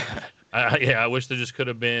there. I wish there just could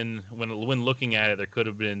have been, when looking at it, there could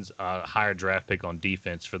have been a higher draft pick on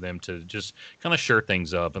defense for them to just kind of sure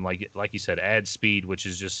things up and like you said, add speed, which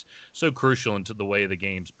is just so crucial into the way the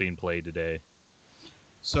game's being played today.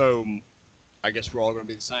 So, I guess we're all going to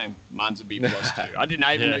be the same. Mine's a B plus too. I did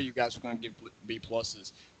not even know you guys were going to give B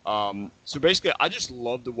pluses. So basically, I just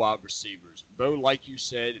love the wide receivers. Bo, like you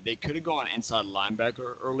said, they could have gone inside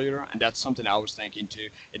linebacker earlier, and that's something I was thinking too.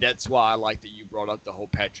 And that's why I like that you brought up the whole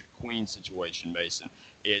Patrick Queen situation, Mason.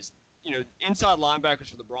 Is, inside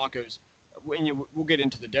linebackers for the Broncos. We'll get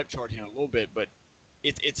into the depth chart here in a little bit, but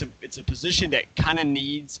it's a position that kind of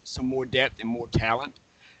needs some more depth and more talent.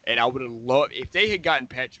 And I would have loved if they had gotten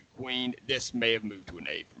Patrick Queen. This may have moved to an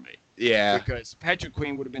A for me. Yeah, because Patrick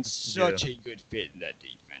Queen would have been such a good fit in that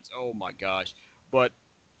defense. Oh my gosh! But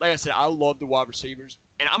like I said, I love the wide receivers,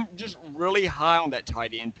 and I'm just really high on that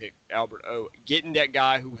tight end pick, Albert O. Getting that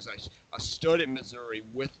guy who was a stud at Missouri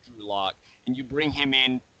with Drew Lock, and you bring him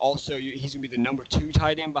in. Also, he's gonna be the number 2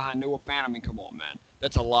 tight end behind Noah Fant. I mean, come on, man,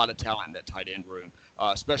 that's a lot of talent in that tight end room,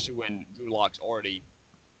 especially when Drew Lock's already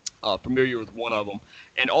familiar with one of them.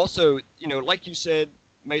 And also, like you said,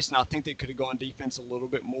 Mason, I think they could have gone defense a little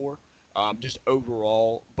bit more. Just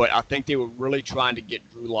overall, but I think they were really trying to get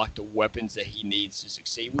Drew Lock the weapons that he needs to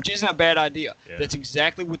succeed, which isn't a bad idea. Yeah. That's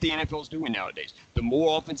exactly what the NFL is doing nowadays. The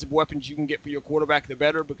more offensive weapons you can get for your quarterback, the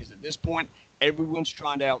better, because at this point, everyone's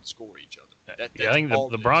trying to outscore each other. I think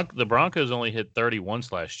the Broncos only hit 30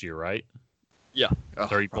 once last year, right? Yeah.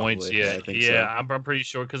 30 points. Yeah. So. I'm pretty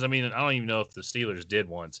sure, because I mean, I don't even know if the Steelers did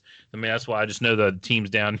once. I mean, that's why I just know the teams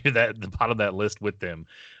down near the bottom of that list with them.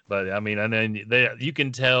 But I mean, and then you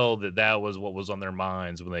can tell that was what was on their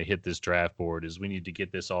minds when they hit this draft board, is we need to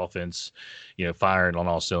get this offense, firing on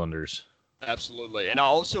all cylinders. Absolutely. And I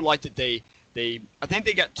also like that I think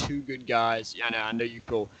they got 2 good guys. I know you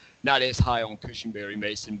feel not as high on Cushenberry,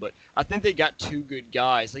 Mason, but I think they got 2 good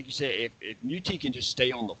guys. Like you said, if Muti can just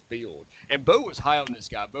stay on the field. And Bo was high on this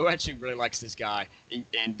guy. Bo actually really likes this guy.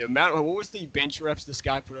 And the amount what was the bench reps this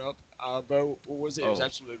guy put up, Bo? What was it? It was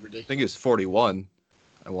absolutely ridiculous. I think it was 41,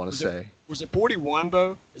 I want to say. Was it 41,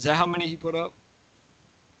 Bo? Is that how many he put up?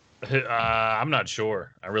 I'm not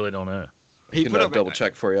sure. I really don't know. He put up double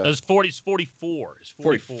check for you. It was 44. It's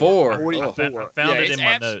 44. 44. I found it in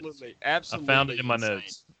my notes. Absolutely. I found it in my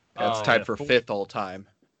notes. That's tied for 5th all time.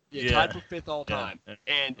 Yeah, tied for 5th all time. Yeah.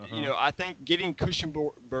 And, I think getting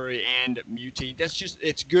Cushenberry and Muti,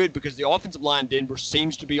 it's good because the offensive line in Denver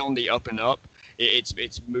seems to be on the up and up.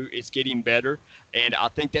 It's getting better. And I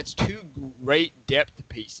think that's 2 great depth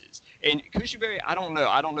pieces. And Cushenberry, I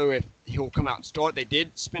don't know if he'll come out and start. They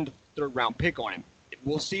did spend a 3rd round pick on him.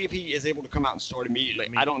 We'll see if he is able to come out and start immediately.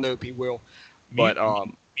 I don't know if he will. But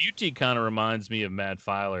Butte kind of reminds me of Matt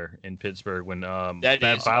Filer in Pittsburgh when That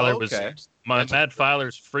Matt is- Filer okay. was Matt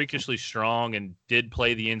Filer's freakishly strong and did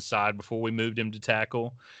play the inside before we moved him to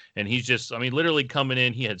tackle. And he's just, I mean, literally coming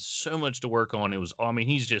in, he had so much to work on. It was, I mean,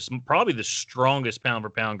 he's just probably the strongest pound for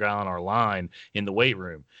pound guy on our line in the weight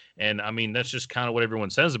room. And I mean, that's just kind of what everyone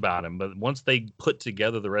says about him. But once they put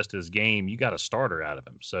together the rest of his game, you got a starter out of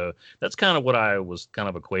him. So that's kind of what I was kind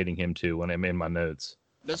of equating him to when I made my notes.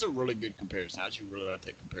 That's a really good comparison. I actually really like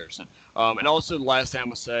that comparison. And also, the last thing I'm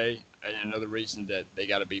gonna say, and another reason that they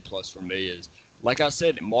got a B+ for me is, like I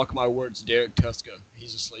said, mark my words, Derek Tuska.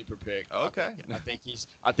 He's a sleeper pick. Okay. I think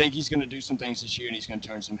he's gonna do some things this year, and he's gonna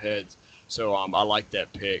turn some heads. So I like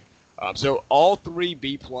that pick. So all 3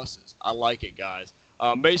 B+. I like it, guys.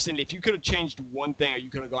 Mason, if you could have changed one thing, or you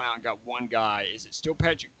could have gone out and got one guy, is it still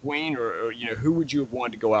Patrick Queen, or who would you have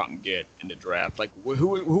wanted to go out and get in the draft? Like, who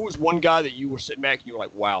was one guy that you were sitting back and you were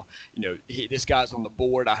like, wow, this guy's on the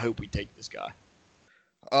board. I hope we take this guy.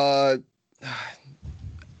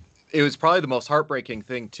 It was probably the most heartbreaking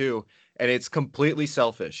thing too, and it's completely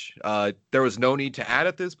selfish. There was no need to add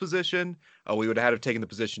at this position. We would have taken the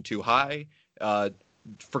position too high.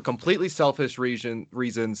 For completely selfish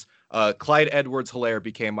reasons, Clyde Edwards-Helaire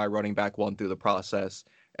became my running back 1 through the process.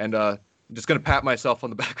 And I'm just going to pat myself on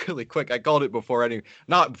the back really quick. I called it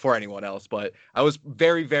not before anyone else, but I was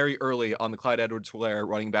very, very early on the Clyde Edwards-Helaire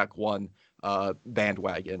running back 1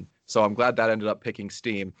 bandwagon. So I'm glad that ended up picking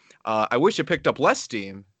steam. I wish it picked up less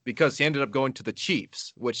steam because he ended up going to the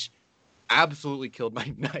Chiefs, which absolutely killed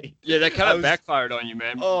my night. Yeah, that kind of backfired on you,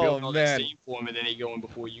 man. Oh, Building all that man. steam for him, and then he going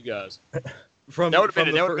before you guys. That That would have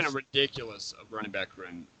been a ridiculous running back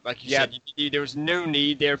room. Like you said, there was no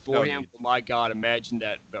need there for him. But my God, imagine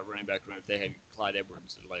that running back room if they had Clyde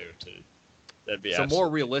Edwards-Helaire too. That'd be so more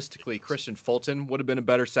realistically, Christian Fulton would have been a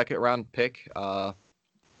better second-round pick.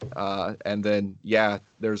 And then,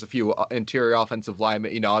 there's a few interior offensive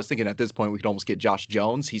linemen. I was thinking at this point we could almost get Josh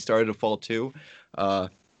Jones. He started to fall too.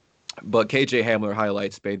 But KJ Hamler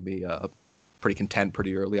highlights made me pretty content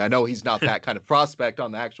pretty early. I know he's not that kind of prospect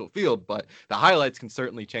on the actual field, but the highlights can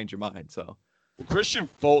certainly change your mind. So, Christian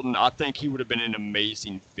Fulton, I think he would have been an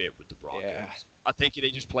amazing fit with the Broncos. Yeah. I think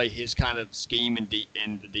they just play his kind of scheme in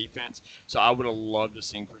the defense. So I would have loved to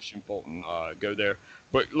see Christian Fulton go there.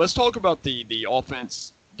 But let's talk about the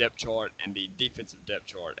offense depth chart and the defensive depth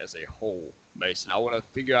chart as a whole, Mason. I want to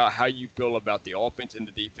figure out how you feel about the offense and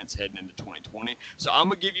the defense heading into 2020. So I'm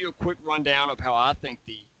going to give you a quick rundown of how I think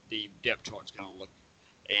the depth chart's going to look,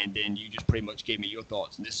 and then you just pretty much gave me your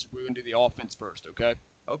thoughts. And we're going to do the offense first, okay?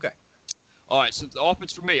 Okay. All right, so the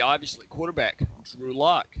offense for me, obviously, quarterback, Drew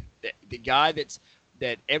Lock, the guy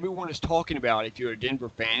that everyone is talking about if you're a Denver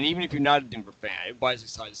fan, and even if you're not a Denver fan, everybody's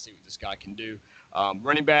excited to see what this guy can do.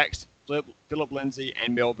 Running backs, Phillip Lindsay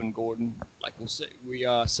and Melvin Gordon. Like we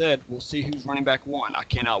said, we'll see who's running back 1. I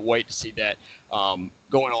cannot wait to see that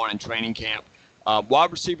going on in training camp.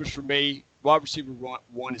 Wide receivers for me, wide receiver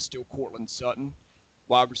 1 is still Cortland Sutton.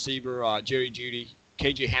 Wide receiver, Jerry Jeudy,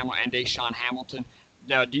 KJ Hamler, and Deshaun Hamilton.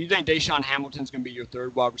 Now, do you think Deshaun Hamilton's going to be your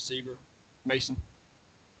 3rd wide receiver, Mason?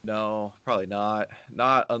 No, probably not.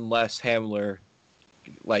 Not unless Hamler,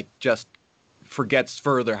 just forgets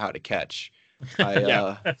further how to catch. So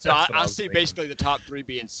I see basically the top 3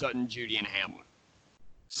 being Sutton, Jeudy, and Hamler.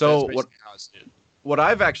 So How what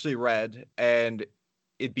I've actually read, and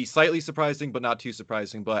it'd be slightly surprising, but not too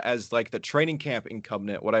surprising, but as the training camp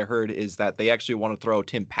incumbent, what I heard is that they actually want to throw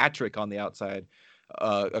Tim Patrick on the outside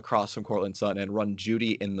across from Cortland Sutton and run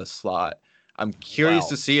Jeudy in the slot. I'm curious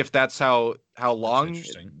to see if that's how long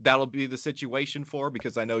that'll be the situation for,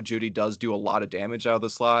 because I know Jeudy does do a lot of damage out of the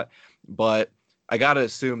slot, but I got to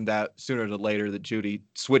assume that sooner than later that Jeudy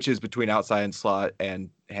switches between outside and slot and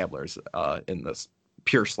Hamler's in this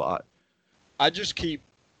pure slot. I just keep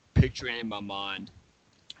picturing in my mind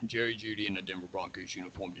Jerry Jeudy in a Denver Broncos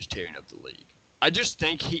uniform just tearing up the league. I just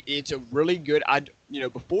think it's a really good.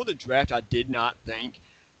 Before the draft, I did not think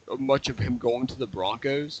much of him going to the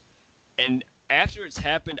Broncos, and after it's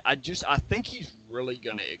happened, I think he's really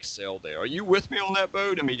going to excel there. Are you with me on that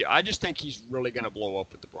boat? I mean, I just think he's really going to blow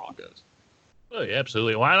up with the Broncos. Oh, yeah,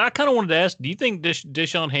 absolutely. Well, I kind of wanted to ask, do you think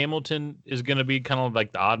Deshaun Hamilton is going to be kind of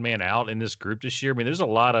like the odd man out in this group this year? I mean, there's a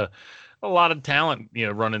lot of talent,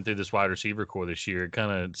 running through this wide receiver core this year. It kind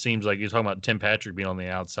of seems like you're talking about Tim Patrick being on the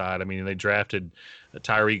outside. I mean, they drafted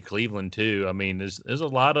Tyree Cleveland too. I mean, there's a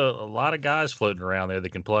lot of guys floating around there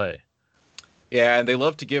that can play. Yeah, and they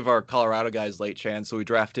love to give our Colorado guys late chance. So we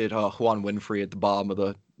drafted Juan Winfrey at the bottom of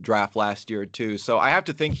the draft last year too. So I have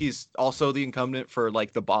to think he's also the incumbent for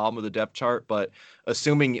the bottom of the depth chart. But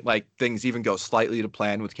assuming things even go slightly to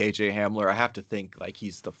plan with KJ Hamler, I have to think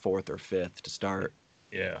he's the 4th or 5th to start.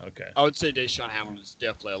 Yeah, okay. I would say Deshaun Hamilton is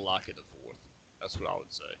definitely a lock at the 4th. That's what I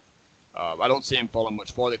would say. I don't see him falling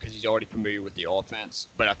much farther because he's already familiar with the offense,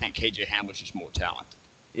 but I think KJ Hamler's just more talented.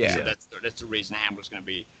 Yeah. So that's the reason Hamler's going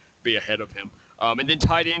to be ahead of him. And then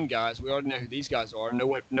tight end guys, we already know who these guys are.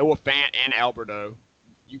 Noah Fant and Alberto.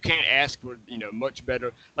 You can't ask for much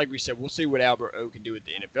better. Like we said, we'll see what Alberto can do at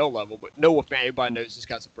the NFL level, but Noah Fant, everybody knows this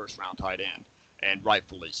guy's a first-round tight end, and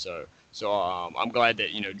rightfully so. So I'm glad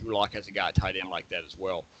that Drew Lock has a guy tight end like that as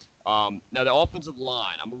well. Now the offensive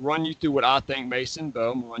line, I'm gonna run you through what I think, Mason.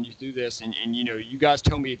 Bo, I'm gonna run you through this, and you guys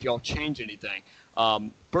tell me if y'all change anything.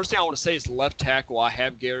 First thing I want to say is left tackle. I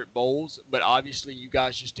have Garrett Bowles, but obviously you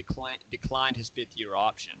guys just declined his 5th-year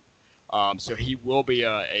option, so he will be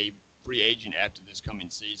a free agent after this coming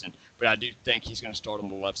season. But I do think he's going to start on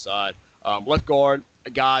the left side. Left guard, a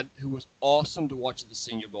guy who was awesome to watch at the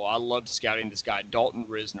Senior Bowl. I loved scouting this guy, Dalton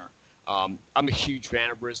Risner. I'm a huge fan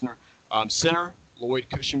of Risner. Center, Lloyd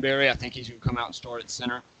Cushenberry. I think he's going to come out and start at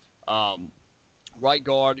center. Right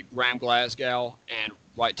guard, Graham Glasgow, and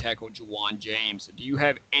right tackle, Juwan James. Do you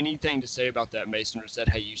have anything to say about that, Mason, or is that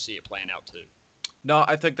how you see it playing out too? No,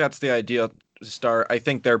 I think that's the idea to start. I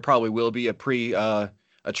think there probably will be a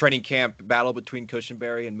training camp battle between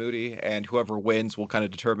Cushenberry and Moody, and whoever wins will kind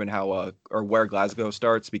of determine how or where Glasgow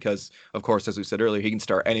starts, because, of course, as we said earlier, he can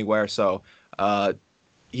start anywhere. So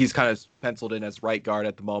he's kind of penciled in as right guard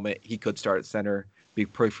at the moment. He could start at center, be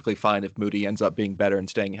perfectly fine if Moody ends up being better and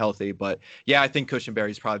staying healthy. But, yeah, I think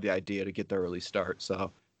Cushenberry is probably the idea to get the early start. So,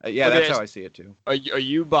 that's how I see it, too. Are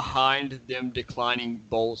you behind them declining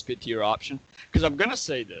Bowles' 5th-year option? Because I'm going to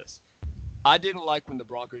say this. I didn't like when the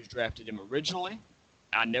Broncos drafted him originally.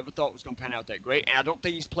 I never thought it was going to pan out that great, and I don't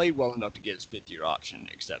think he's played well enough to get his 5th-year option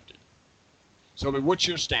accepted. So, I mean, what's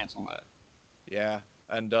your stance on that? Yeah,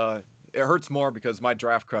 and it hurts more because my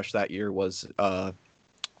draft crush that year was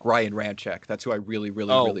Ryan Ramczyk. That's who I really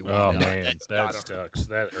wanted. Oh, man, that sucks.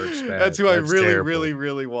 That hurts bad. That's who I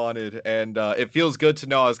really wanted, and it feels good to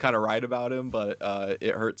know I was kind of right about him, but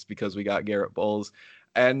it hurts because we got Garrett Bowles.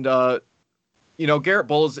 And Garrett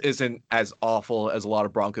Bowles isn't as awful as a lot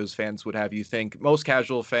of Broncos fans would have you think. Most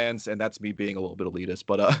casual fans, and that's me being a little bit elitist,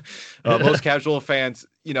 but most casual fans,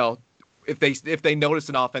 if they notice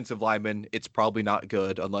an offensive lineman, it's probably not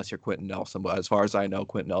good unless you're Quentin Nelson. But as far as I know,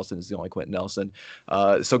 Quentin Nelson is the only Quentin Nelson.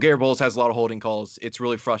 So Garrett Bowles has a lot of holding calls. It's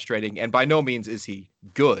really frustrating, and by no means is he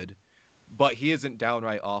good, but he isn't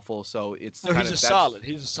downright awful. So it's he's a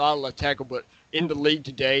solid left tackle, but in the league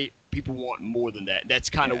today, people want more than that. That's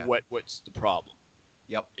kind of what's the problem.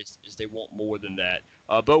 Yep. Is they want more than that.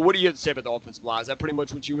 But what do you have to say about the offensive line? Is that pretty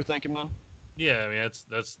much what you were thinking, man? Yeah, I mean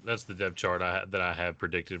that's the depth chart that I have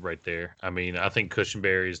predicted right there. I mean, I think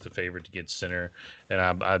Cushenberry is the favorite to get center, and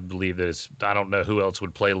I believe that I don't know who else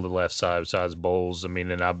would play the left side besides Bowles. I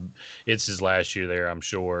mean, it's his last year there, I'm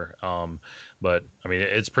sure. But I mean,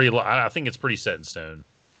 I think it's pretty set in stone.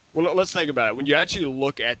 Well, let's think about it. When you actually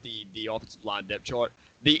look at the offensive line depth chart,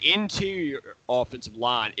 the interior offensive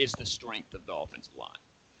line is the strength of the offensive line.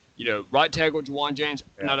 Right tackle Juwan James,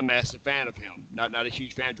 not a massive fan of him. Not a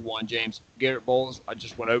huge fan of Juwan James. Garrett Bowles, I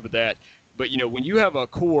just went over that. But, when you have a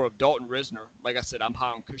core of Dalton Risner, like I said, I'm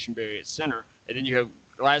high on Cushenberry at center, and then you have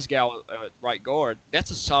Glasgow at right guard,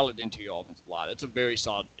 that's a solid interior offensive line. That's a very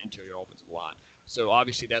solid interior offensive line. So,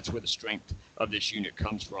 obviously, that's where the strength of this unit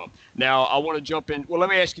comes from. Now, I want to jump in. Well, let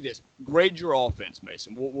me ask you this. Grade your offense,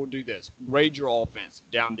 Mason. We'll do this. Grade your offense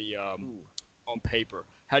down the on paper.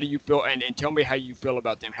 How do you feel? And tell me how you feel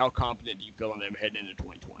about them. How confident do you feel in them heading into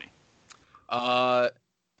 2020?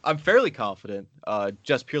 I'm fairly confident,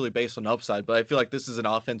 just purely based on upside. But I feel like this is an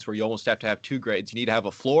offense where you almost have to have two grades. You need to have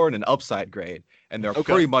a floor and an upside grade, and they're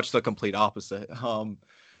pretty much the complete opposite. I'm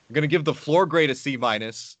going to give the floor grade a C-, and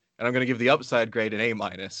I'm going to give the upside grade an A-.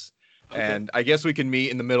 And I guess we can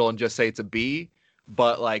meet in the middle and just say it's a B.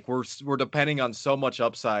 But like we're depending on so much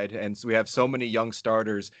upside, and so we have so many young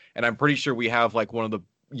starters, and I'm pretty sure we have like one of the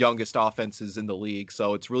youngest offenses in the league.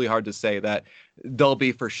 So it's really hard to say that they'll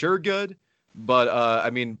be for sure good. But I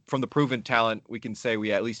mean, from the proven talent, we can say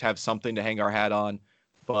we at least have something to hang our hat on.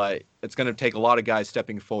 But it's going to take a lot of guys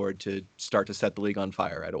stepping forward to start to set the league on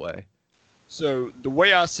fire right away. So the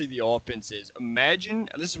way I see the offense is,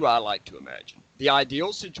 this is what I like to imagine. The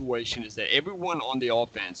ideal situation is that everyone on the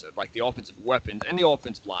offense, like the offensive weapons and the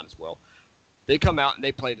offensive line as well, they come out and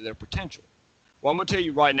they play to their potential. Well, I'm going to tell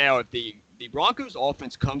you right now, if the Broncos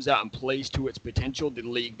offense comes out and plays to its potential, the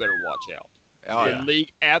league better watch out. The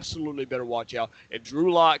league absolutely better watch out. If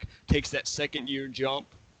Drew Lock takes that second-year jump,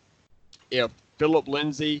 if Phillip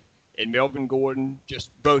Lindsay and Melvin Gordon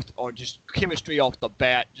both are just chemistry off the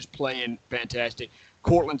bat, just playing fantastic.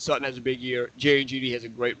 Cortland Sutton has a big year. Jerry Jeudy has a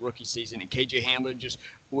great rookie season, and KJ Hamler just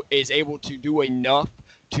is able to do enough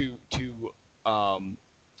to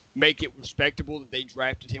make it respectable that they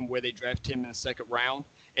drafted him where they drafted him in the second round.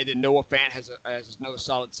 And then Noah Fant has another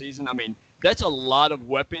solid season. I mean, that's a lot of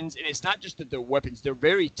weapons, and it's not just that they're weapons; they're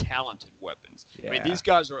very talented weapons. Yeah. I mean, these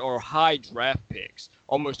guys are high draft picks,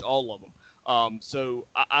 almost all of them. So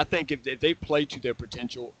I think if they play to their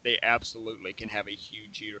potential, they absolutely can have a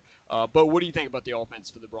huge year. But what do you think about the offense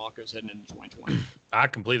for the Broncos heading into 2020? I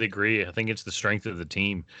completely agree. I think it's the strength of the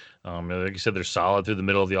team. Like you said, they're solid through the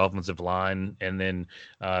middle of the offensive line, and then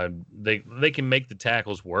they can make the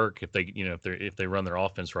tackles work if they run their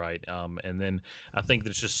offense right. And then I think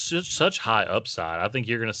there's just such high upside. I think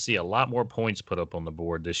you're going to see a lot more points put up on the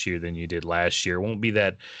board this year than you did last year. It won't be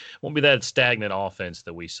that stagnant offense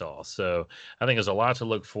that we saw. So I think there's a lot to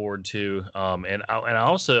look forward to. And I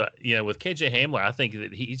also, with KJ Hamler, I think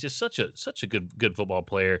that he's just such a good football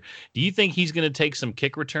player. Do you think he's going to take some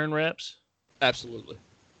kick return reps? Absolutely.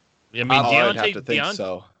 I mean, I'd have to think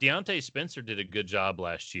so. Deontay Spencer did a good job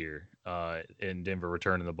last year in Denver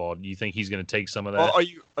returning the ball. Do you think he's going to take some of that?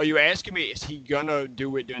 Are you asking me, is he going to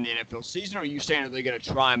do it during the NFL season, or are you saying are they going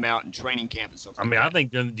to try him out in training camp and stuff like that? I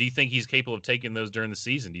think, do you think he's capable of taking those during the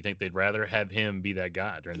season? Do you think they'd rather have him be that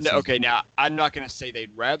guy during the season? Okay, now, I'm not going to say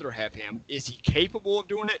they'd rather have him. Is he capable of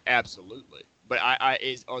doing it? Absolutely. But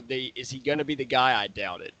is he going to be the guy? I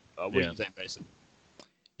doubt it. What do you think, Mason?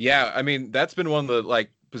 Yeah, I mean, that's been one of the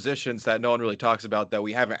positions that no one really talks about that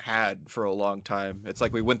we haven't had for a long time. It's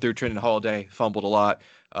like we went through Trenton Holiday, fumbled a lot.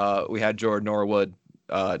 We had Jordan Norwood,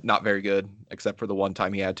 not very good, except for the one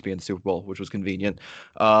time he had to be in the Super Bowl, which was convenient.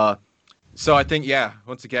 So I think,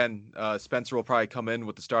 once again, Spencer will probably come in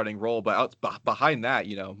with the starting role. But behind that,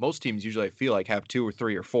 most teams usually, I feel like, have 2 or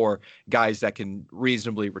 3 or 4 guys that can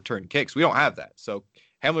reasonably return kicks. We don't have that. So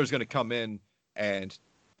Hamler's going to come in and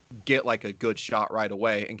get a good shot right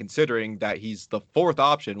away. And considering that he's the 4th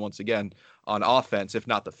option, once again, on offense, if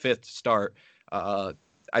not the 5th start,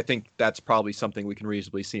 I think that's probably something we can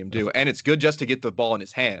reasonably see him do. And it's good just to get the ball in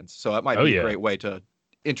his hands. So that might be a great way to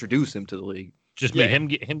introduce him to the league. Just make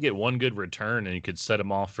him get one good return, and you could set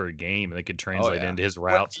him off for a game, and they could translate into his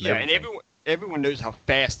routes. And everyone knows how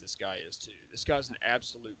fast this guy is too. This guy's an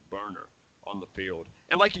absolute burner on the field.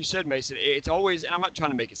 And like you said, Mason, it's always, and I'm not trying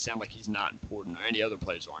to make it sound like he's not important or any other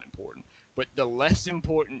players aren't important, but the less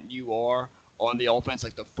important you are on the offense,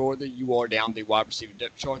 the further you are down the wide receiver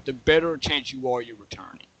depth chart, the better chance you are you're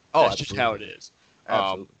returning. That's just how it is.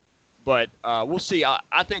 Absolutely. But we'll see.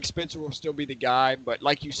 I think Spencer will still be the guy, but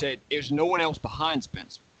like you said, there's no one else behind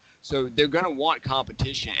Spencer. So they're going to want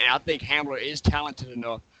competition, and I think Hamler is talented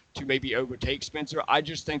enough to maybe overtake Spencer. I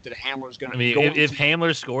just think that Hamler's going to. I mean, if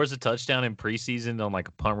Hamler scores a touchdown in preseason on a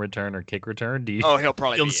punt return or kick return, do you? Oh, he'll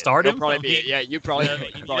probably start him. He'll probably be it. Yeah, you probably.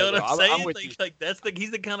 You know what I'm saying?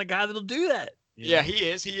 He's the kind of guy that'll do that. Yeah, he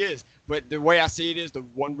is. But the way I see it is, the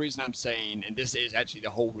one reason I'm saying, and this is actually the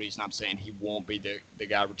whole reason I'm saying he won't be the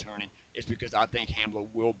guy returning, is because I think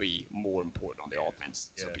Hamler will be more important on the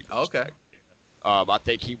offense. Yeah. Okay. I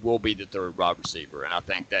think he will be the 3rd wide receiver, and I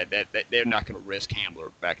think that they're not going to risk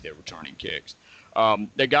Hamler back there returning kicks.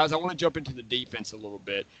 Guys, I want to jump into the defense a little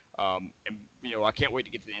bit. And I can't wait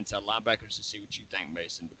to get to the inside linebackers to see what you think,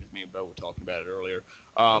 Mason, because me and Bo were talking about it earlier.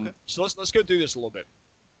 So let's go through this a little bit.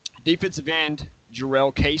 Defensive end,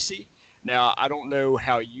 Jarrell Casey. Now, I don't know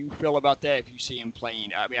how you feel about that if you see him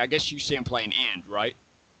playing. I mean, I guess you see him playing end, right?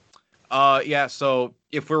 Yeah, so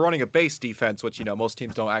if we're running a base defense, which, most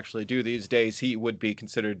teams don't actually do these days, he would be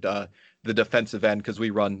considered the defensive end because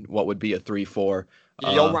we run what would be a 3-4.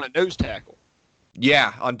 Y'all run a nose tackle.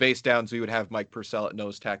 Yeah, on base downs, we would have Mike Purcell at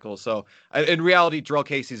nose tackle. So in reality, Jarrell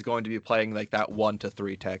Casey's going to be playing that 1 to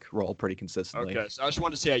 3 tech role pretty consistently. Okay, so I just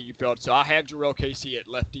wanted to see how you felt. So I have Jarrell Casey at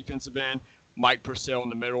left defensive end, Mike Purcell in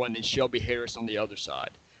the middle, and then Shelby Harris on the other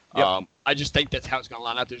side. Yep. I just think that's how it's going to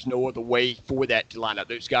line up. There's no other way for that to line up.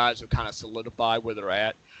 Those guys are kind of solidified where they're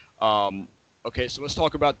at. Okay, so let's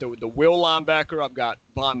talk about the will linebacker. I've got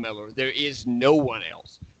Von Miller. There is no one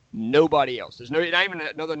else. Nobody else. There's not even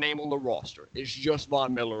another name on the roster. It's just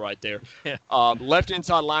Von Miller right there. Left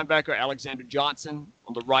inside linebacker, Alexander Johnson.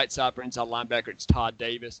 On the right side for inside linebacker, it's Todd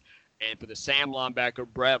Davis. And for the Sam linebacker,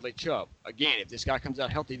 Bradley Chubb. Again, if this guy comes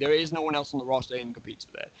out healthy, there is no one else on the roster that even competes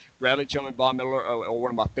for that. Bradley Chubb and Von Miller are one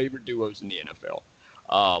of my favorite duos in the NFL.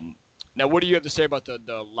 Now, what do you have to say about the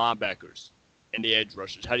linebackers and the edge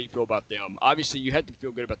rushers? How do you feel about them? Obviously, you had to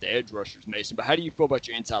feel good about the edge rushers, Mason, but how do you feel about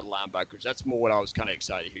your inside linebackers? That's more what I was kind of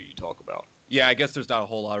excited to hear you talk about. Yeah, I guess there's not a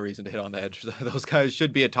whole lot of reason to hit on the edge. Those guys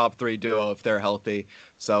should be a top 3 duo if they're healthy.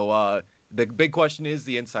 So the big question is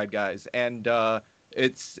the inside guys. And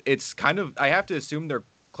It's kind of, I have to assume they're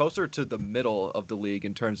closer to the middle of the league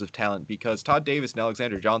in terms of talent because Todd Davis and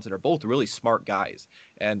Alexander Johnson are both really smart guys.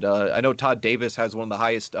 And I know Todd Davis has one of the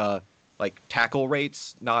highest like tackle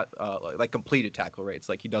rates, not like completed tackle rates.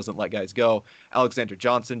 Like he doesn't let guys go. Alexander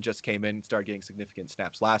Johnson just came in and started getting significant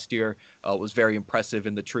snaps last year. Was very impressive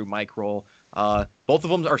in the true Mike role. Both of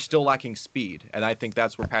them are still lacking speed, and I think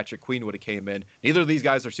that's where Patrick Queen would have came in. Neither of these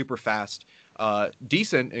guys are super fast.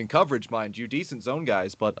 Decent in coverage, mind you, decent zone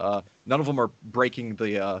guys, but none of them are breaking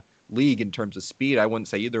the league in terms of speed. I wouldn't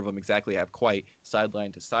say either of them exactly have quite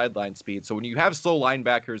sideline to sideline speed. So when you have slow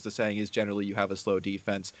linebackers, the saying is generally you have a slow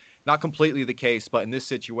defense. Not completely the case, but in this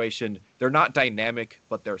situation, they're not dynamic,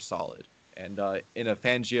 but they're solid. And in a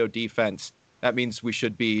Fangio defense, that means we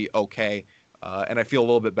should be okay. And I feel a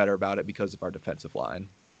little bit better about it because of our defensive line.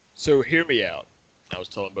 So hear me out. I was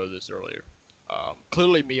telling Bo this earlier.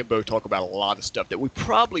 Clearly, me and Bo talk about a lot of stuff that we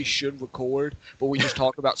probably should record, but we just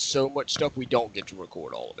talk about so much stuff we don't get to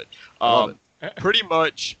record all of it. Pretty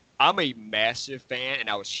much, I'm a massive fan, and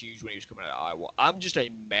I was huge when he was coming out of Iowa. I'm just a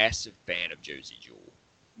massive fan of Josie Jewell.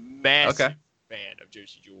 Massive fan of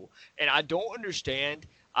Josie Jewell. And I don't understand.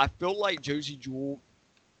 I feel like Josie Jewell.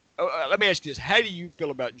 Let me ask you this. How do you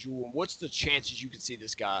feel about Jewell, and what's the chances you can see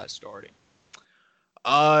this guy starting?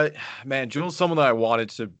 Man, Jewell's someone that I wanted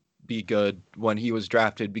to be good when he was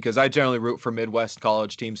drafted because I generally root for Midwest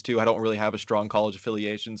college teams too. I don't really have a strong college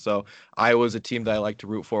affiliation, so Iowa's a team that I like to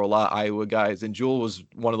root for a lot, Iowa guys. And Jewell was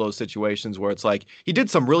one of those situations where it's like he did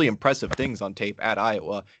some really impressive things on tape at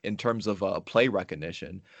Iowa in terms of play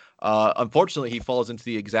recognition. Unfortunately, he falls into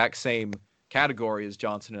the exact same category as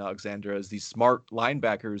Johnson and Alexander as these smart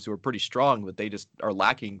linebackers who are pretty strong, but they just are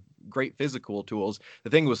lacking great physical tools. The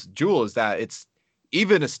thing with Jewell is that it's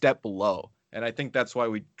even a step below. And I think that's why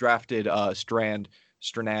we drafted Stranad,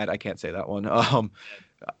 I can't say that one,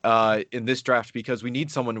 in this draft because we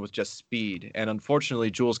need someone with just speed. And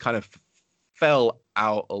unfortunately, Jules kind of fell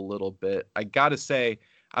out a little bit. I got to say,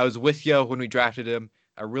 I was with you when we drafted him.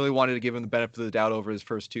 I really wanted to give him the benefit of the doubt over his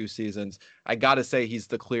first 2 seasons. I got to say he's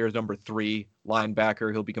the clear number 3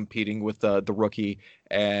 linebacker. He'll be competing with the rookie,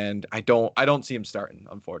 and I don't see him starting,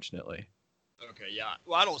 unfortunately. Okay, yeah.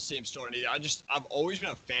 Well, I don't see him starting either. I've always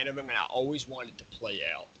been a fan of him, and I always wanted to play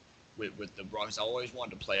out with the Broncos. I always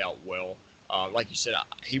wanted to play out well. Like you said,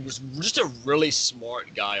 he was just a really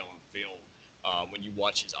smart guy on film. When you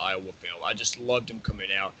watch his Iowa film, I just loved him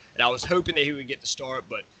coming out, and I was hoping that he would get the start,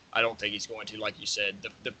 but I don't think he's going to. Like you said,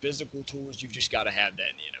 the physical tools, you've just got to have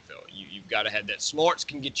that in the NFL. You've got to have that. Smarts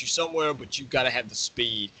can get you somewhere, but you've got to have the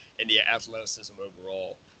speed and the athleticism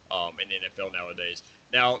overall in the NFL nowadays.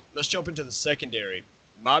 Now, let's jump into the secondary.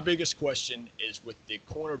 My biggest question is with the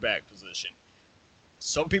cornerback position.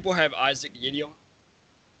 Some people have Isaac Yiadom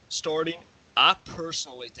starting. I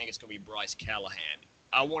personally think it's going to be Bryce Callahan.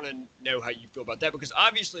 I want to know how you feel about that because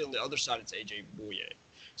obviously on the other side it's A.J. Bouye.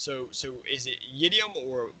 So is it Yiadom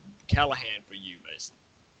or Callahan for you, Mason?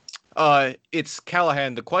 It's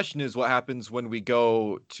Callahan. The question is what happens when we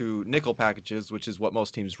go to nickel packages, which is what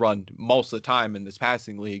most teams run most of the time in this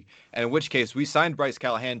passing league. And in which case we signed Bryce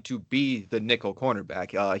Callahan to be the nickel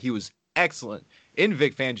cornerback. He was excellent in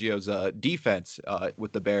Vic Fangio's defense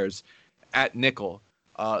with the Bears at nickel.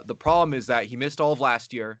 The problem is that he missed all of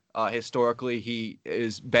last year. Historically, he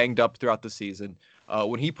is banged up throughout the season.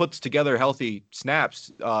 When he puts together healthy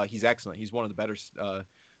snaps, he's excellent. He's one of the better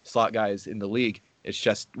slot guys in the league. It's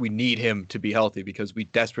just we need him to be healthy because we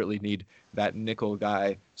desperately need that nickel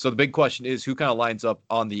guy. So the big question is who kind of lines up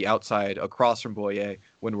on the outside across from Bouye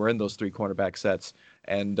when we're in those 3 cornerback sets.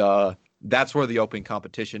 And that's where the open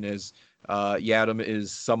competition is. Yiadom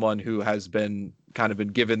is someone who has been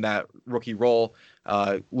given that rookie role,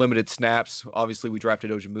 limited snaps. Obviously, we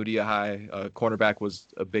drafted Ojemudia high. Cornerback was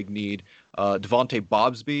a big need. Devontae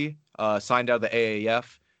Bobsby signed out of the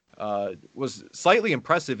AAF. Was slightly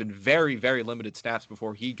impressive in very, very limited snaps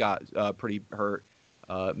before he got pretty hurt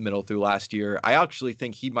middle through last year. I actually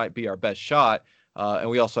think he might be our best shot. And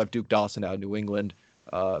we also have Duke Dawson out of New England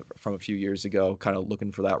from a few years ago, kind of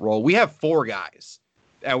looking for that role. We have 4 guys,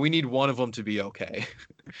 and we need one of them to be okay.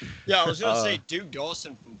 Yeah, I was going to say Duke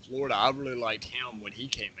Dawson from Florida. I really liked him when he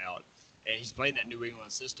came out. And he's playing that New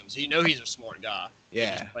England system. So you know he's a smart guy.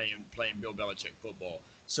 Yeah. He's playing Bill Belichick football.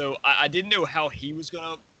 So I didn't know how he was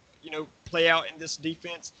going to play out in this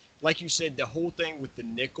defense. Like you said, the whole thing with the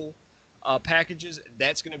nickel packages,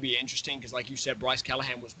 that's going to be interesting because, like you said, Bryce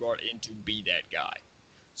Callahan was brought in to be that guy.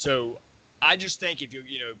 So I just think if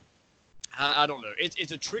I don't know.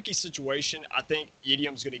 It's a tricky situation. I think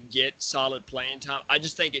Yiadom's going to get solid playing time. I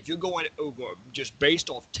just think if you're going over just based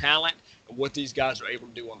off talent and what these guys are able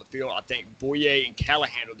to do on the field, I think Boye and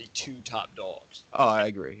Callahan are the two top dogs. Oh, I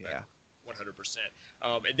agree. Yeah. 100%.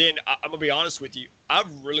 And then I'm going to be honest with you. I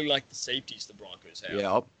really like the safeties the Broncos have.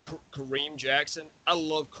 Yeah. Kareem Jackson. I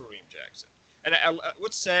love Kareem Jackson. And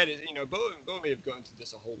what's sad is, Bo may have gone through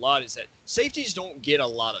this a whole lot, is that safeties don't get a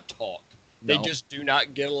lot of talk. They just do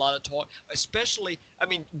not get a lot of talk, especially,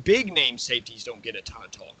 big name safeties don't get a ton of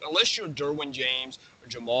talk. Unless you're Derwin James or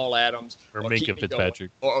Jamal Adams or Minka Fitzpatrick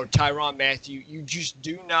or Tyrann Mathieu. You just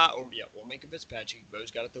do not, or Minka Fitzpatrick. Bo's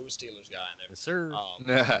got to throw a Steelers guy in there. Yes, sir.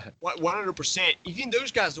 100%. Even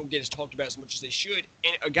those guys don't get as talked about as much as they should.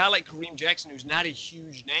 And a guy like Kareem Jackson, who's not a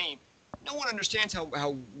huge name, no one understands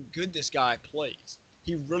how good this guy plays.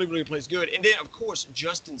 He really, really plays good. And then, of course,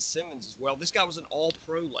 Justin Simmons as well. This guy was an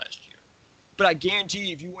all-pro last year. But I guarantee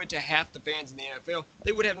you, if you went to half the fans in the NFL,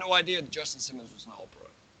 they would have no idea that Justin Simmons was an all-pro.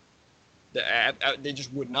 They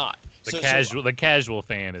just would not. The casual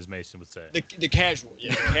fan, as Mason would say. The casual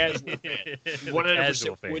fan.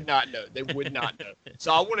 100% would not know. They would not know.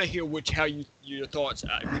 So I want to hear your thoughts.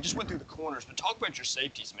 We just went through the corners, but talk about your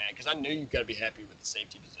safeties, man, because I know you've got to be happy with the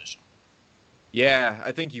safety position. Yeah,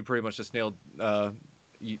 I think you pretty much just nailed.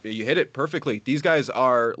 You hit it perfectly. These guys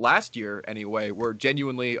are, last year anyway, were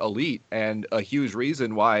genuinely elite, and a huge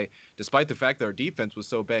reason why, despite the fact that our defense was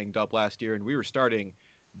so banged up last year and we were starting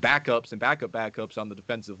backups and backups on the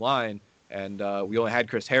defensive line, and we only had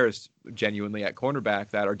Chris Harris genuinely at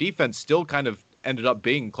cornerback, that our defense still kind of ended up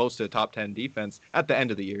being close to the top 10 defense at the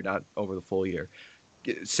end of the year, not over the full year.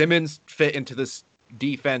 Simmons fit into this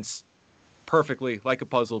defense perfectly, like a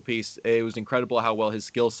puzzle piece. It was incredible how well his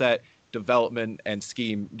skill set, development, and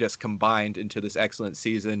scheme just combined into this excellent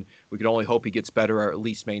season. We can only hope he gets better, or at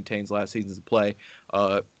least maintains last season's play.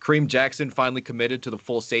 Kareem Jackson finally committed to the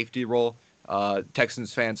full safety role.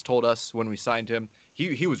 Texans fans told us when we signed him,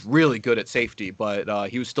 he was really good at safety, but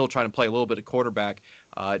he was still trying to play a little bit of quarterback.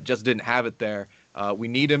 Just didn't have it there. We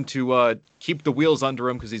need him to keep the wheels under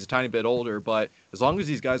him because he's a tiny bit older, but as long as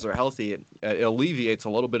these guys are healthy, it alleviates a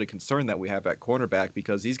little bit of concern that we have at cornerback,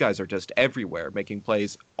 because these guys are just everywhere, making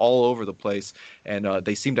plays all over the place, and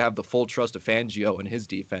they seem to have the full trust of Fangio and his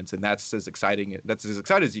defense, and that's as exciting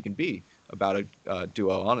as you can be about a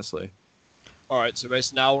duo, honestly. All right, so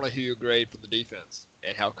Mason, now I want to hear your grade for the defense,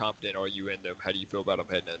 and how confident are you in them? How do you feel about them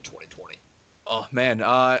heading into 2020? Oh man,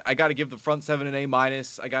 I got to give the front seven an A-.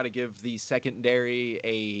 I got to give the secondary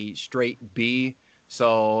a straight B.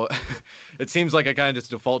 So it seems like I kind of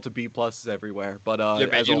just default to B pluses everywhere. But yeah,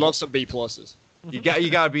 man, you love some B pluses. You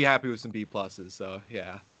got to be happy with some B pluses. So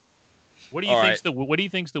yeah. What do you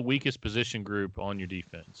think's the weakest position group on your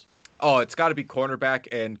defense? Oh, it's got to be cornerback,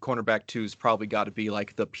 and cornerback 2's probably got to be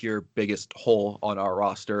like the pure biggest hole on our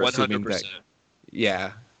roster. 100%.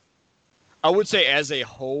 Yeah. I would say as a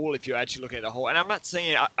whole, if you're actually looking at the whole, and I'm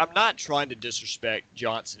not trying to disrespect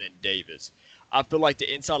Johnson and Davis. I feel like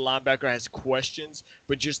the inside linebacker has questions,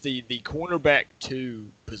 but just the cornerback 2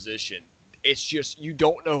 position, it's just, you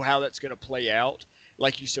don't know how that's going to play out.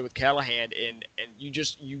 Like you said with Callahan, and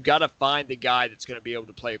you got to find the guy that's going to be able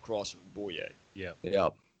to play across from Boye. Yeah.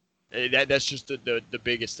 Yep. That's just the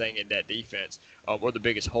biggest thing in that defense, or the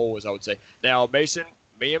biggest hole, as I would say. Now, Mason,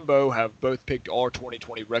 me and Bo have both picked our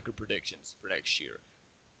 2020 record predictions for next year.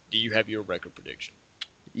 Do you have your record prediction?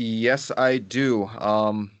 Yes, I do.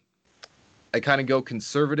 I kind of go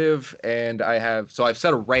conservative, and I've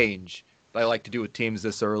set a range that I like to do with teams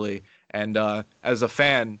this early. And as a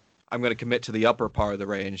fan, I'm going to commit to the upper part of the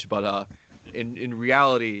range. But in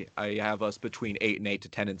reality, I have us between 8-8 to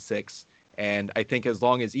 10-6. And I think as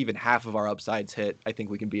long as even half of our upsides hit, I think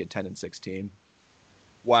we can be a 10-6 team.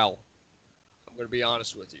 Wow. I'm going to be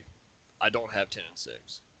honest with you. I don't have 10-6. Okay.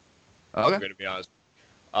 I'm going to be honest.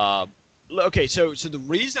 Okay, so the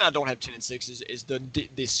reason I don't have 10-6 is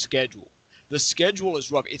the schedule. The schedule is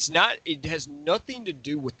rough. It has nothing to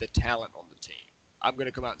do with the talent on the team. I'm going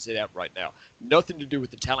to come out and say that right now. Nothing to do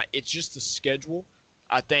with the talent. It's just the schedule,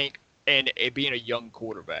 I think, and it being a young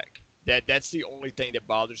quarterback. That's the only thing that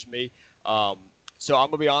bothers me. So I'm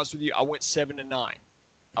going to be honest with you. I went 7-9.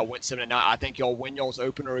 I think y'all win y'all's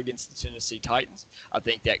opener against the Tennessee Titans. I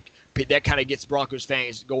think that kind of gets Broncos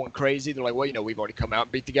fans going crazy. They're like, well, we've already come out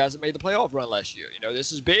and beat the guys that made the playoff run last year.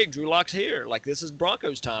 This is big. Drew Lock's here. Like, this is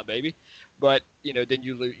Broncos time, baby. But, then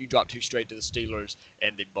you drop 2 straight to the Steelers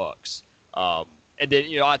and the Bucks. And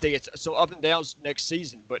then, I think it's so up and downs next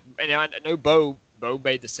season. And I know Bo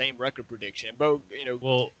made the same record prediction. Bo,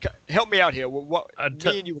 help me out here. Me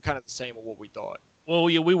and you were kind of the same on what we thought. Well,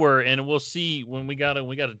 yeah, we were, and we'll see when we got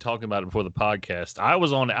to talk about it before the podcast. I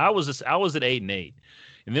was at 8-8,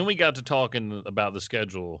 And then we got to talking about the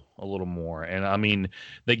schedule a little more. And I mean,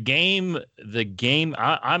 the game,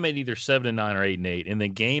 I'm at either 7-9 or 8-8. And the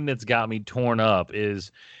game that's got me torn up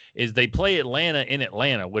is they play Atlanta in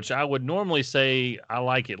Atlanta, which I would normally say I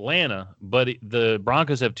like Atlanta, but the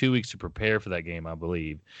Broncos have 2 weeks to prepare for that game, I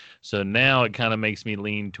believe. So now it kind of makes me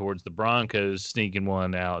lean towards the Broncos sneaking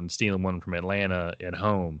one out and stealing one from Atlanta at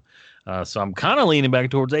home. So I'm kind of leaning back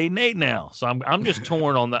towards 8-8 now. So I'm just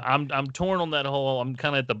torn on the I'm torn on that whole. I'm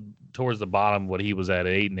kind of towards the bottom of what he was at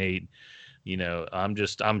 8-8. You know, I'm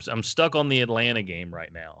stuck on the Atlanta game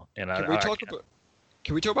right now. And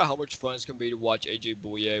Can we talk about how much fun it's gonna be to watch AJ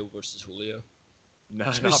Bouye versus Julio? No,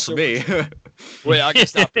 not for me. Well, I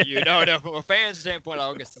guess not for you. No. From a fan standpoint, I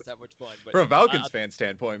don't guess it's that much fun. But from a Falcons fan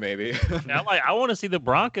standpoint, maybe. I want to see the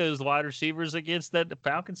Broncos wide receivers against that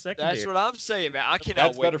Falcons secondary. That's what I'm saying, man. I cannot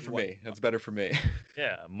That's wait. better for me. That's better for me.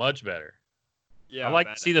 Yeah, much better. Yeah, I like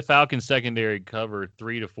to see the Falcons secondary cover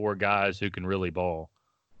 3 to 4 guys who can really ball.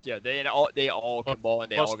 Yeah, they all can ball,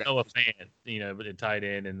 and they all got Noah Fant, but a tight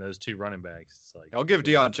end and those 2 running backs. It's like I'll give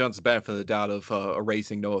Deion Jones the benefit of the doubt of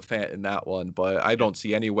erasing Noah Fant in that one, but I don't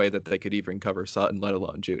see any way that they could even cover Sutton, let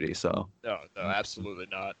alone Judy. So no, absolutely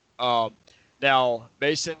not. Now,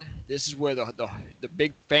 Mason, this is where the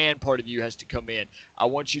big fan part of you has to come in. I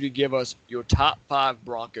want you to give us your top 5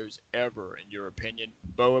 Broncos ever, in your opinion.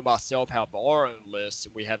 Bo and myself have our own lists,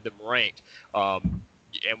 and we have them ranked.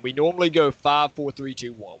 And we normally go 5, 4, 3,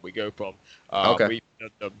 2, 1. We go from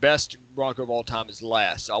the best Bronco of all time is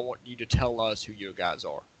last. So I want you to tell us who your guys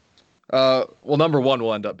are. Well, number 1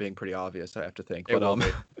 will end up being pretty obvious, I have to think.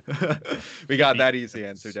 But we got that easy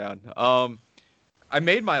answer down. I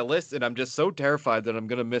made my list, and I'm just so terrified that I'm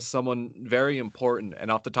going to miss someone very important.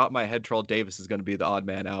 And off the top of my head, Terrell Davis is going to be the odd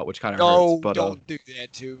man out, which kind of hurts. But don't do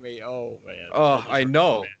that to me. Oh, man. Oh, I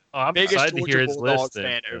know. I'm Biggest excited to hear his list.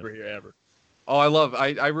 fan over here ever. Oh,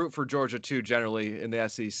 I root for Georgia too, generally in the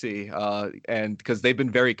SEC, and because they've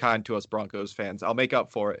been very kind to us Broncos fans. I'll make up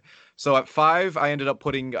for it. So at 5, I ended up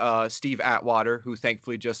putting Steve Atwater, who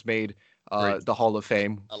thankfully just made the Hall of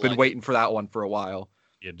Fame. Been waiting for that one for a while.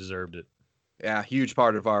 Yeah, deserved it. Yeah, huge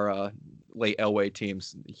part of our late Elway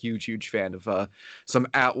teams. Huge fan of some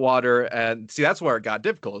Atwater. And see, that's where it got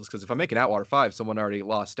difficult, is because if I'm making Atwater 5, someone already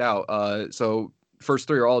lost out. So first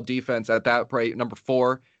 3 are all defense. At that rate, number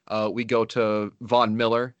 4. We go to Von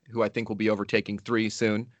Miller, who I think will be overtaking 3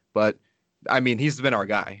 soon. But, I mean, he's been our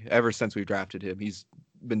guy ever since we drafted him. He's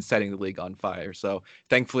been setting the league on fire. So,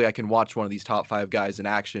 thankfully, I can watch one of these top 5 guys in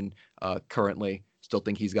action currently. Still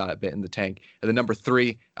think he's got a bit in the tank. And then number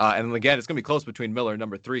 3, and again, it's going to be close between Miller and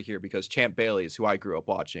number 3 here, because Champ Bailey is who I grew up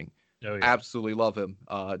watching. Oh, yeah. Absolutely love him.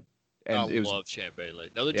 And I love Champ Bailey.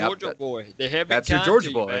 Another Georgia boy. They have That's your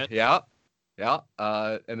Georgia boy. Man. Yeah.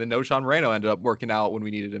 And then Noshawn Reno ended up working out when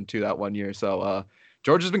we needed him too that one year. So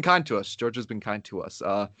Georgia's been kind to us.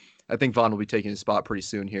 I think Vaughn will be taking his spot pretty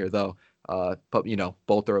soon here, though. But,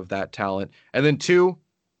 both are of that talent. And then 2,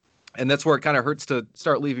 and that's where it kind of hurts to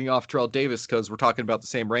start leaving off Terrell Davis, because we're talking about the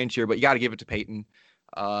same range here, but you got to give it to Peyton.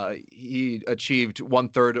 He achieved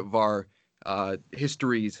 1/3 of our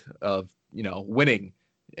histories of, winning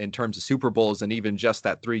in terms of Super Bowls, and even just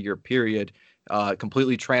that 3-year period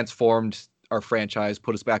completely transformed our franchise,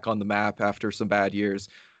 put us back on the map after some bad years.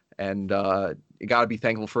 And you got to be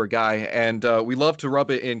thankful for a guy. And we love to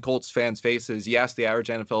rub it in Colts fans' faces. Yes, the average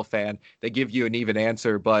NFL fan, they give you an even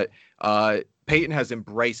answer, but Peyton has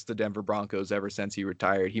embraced the Denver Broncos ever since he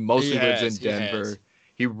retired. He mostly lives in Denver.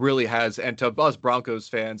 He really has. And to us Broncos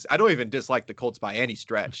fans, I don't even dislike the Colts by any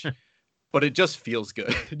stretch. But it just feels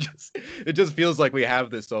good. It just feels like we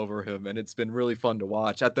have this over him, and it's been really fun to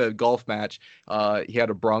watch. At the golf match, he had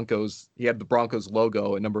the Broncos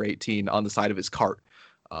logo at number 18 on the side of his cart.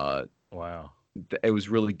 Wow. It was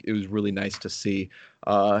really nice to see.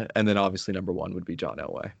 And then obviously number 1 would be John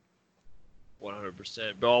Elway.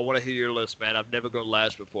 100%. But I want to hear your list, man. I've never gone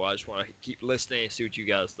last before. I just want to keep listening and see what you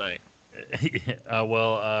guys think.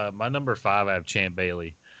 My number 5, I have Champ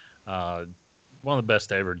Bailey. One of the best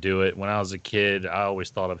to ever do it. When I was a kid, I always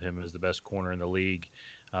thought of him as the best corner in the league.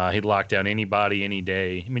 He'd lock down anybody, any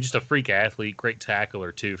day. I mean, just a freak athlete, great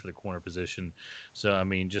tackler, too, for the corner position. So, I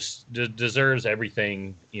mean, just deserves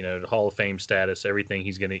everything, the Hall of Fame status, everything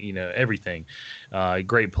he's going to, everything.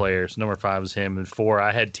 Great player. So, number 5 is him. And 4,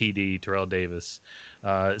 I had TD, Terrell Davis.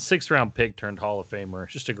 6th-round pick turned Hall of Famer.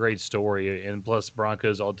 Just a great story. And plus,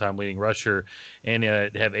 Broncos all-time leading rusher. And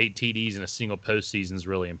have 8 TDs in a single postseason is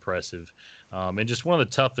really impressive. And just one of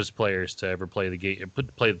the toughest players to ever play the game,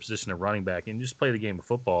 play the position of running back, and just play the game of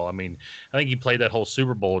football. I mean, I think he played that whole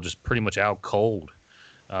Super Bowl just pretty much out cold.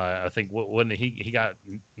 I think when he had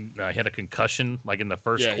a concussion like in the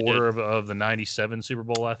first quarter of the '97 Super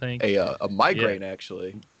Bowl, I think. A migraine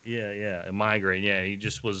actually. Yeah, a migraine. Yeah, he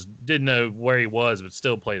just didn't know where he was, but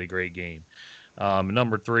still played a great game.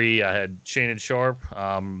 Number 3, I had Shannon Sharp.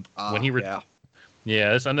 When he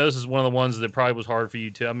I know this is one of the ones that probably was hard for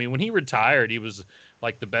you too. I mean, when he retired, he was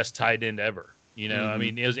like the best tight end ever. You know, I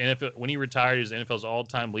mean, it was NFL, when he retired, he was NFL's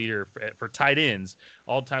all-time leader for tight ends,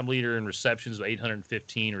 all-time leader in receptions with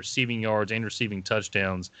 815 receiving yards and receiving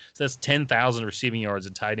touchdowns. So that's 10,000 receiving yards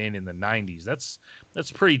at tight end in the 90s.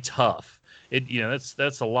 That's pretty tough.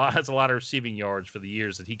 That's a lot. That's a lot of receiving yards for the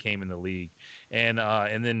years that he came in the league, and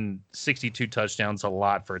then 62 touchdowns, a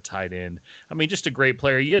lot for a tight end. I mean, just a great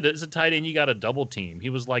player. As a tight end, you got a double team. He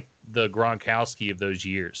was like the Gronkowski of those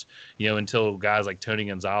years, until guys like Tony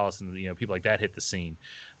Gonzalez and people like that hit the scene.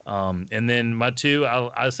 And then my 2,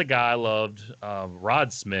 that's a guy I loved,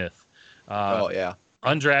 Rod Smith.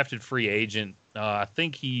 Undrafted free agent. I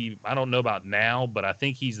think I don't know about now, but I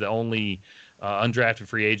think he's the only undrafted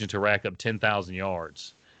free agent to rack up 10,000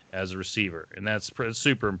 yards as a receiver. And that's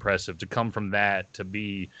super impressive to come from that to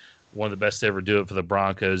be one of the best to ever do it for the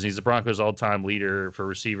Broncos. He's the Broncos all-time leader for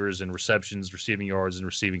receivers and receptions, receiving yards, and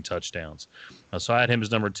receiving touchdowns. So I had him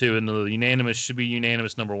as number 2. And the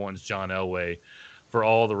unanimous number 1 is John Elway, for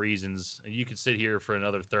all the reasons. You could sit here for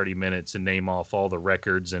another 30 minutes and name off all the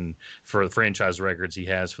records and for the franchise records he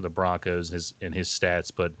has for the Broncos and his stats,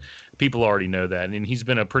 but people already know that. And he's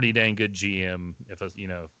been a pretty dang good GM,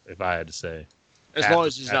 if I had to say. As long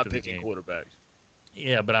as he's not picking quarterbacks.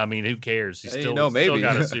 Yeah, but I mean, who cares? He's still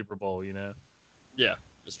got a Super Bowl, Yeah,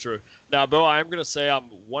 it's true. Now, Bo, I'm going to say I'm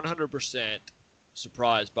 100%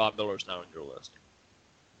 surprised Bob Miller's not on your list.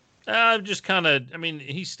 Just kind of, I mean,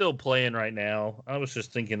 he's still playing right now. I was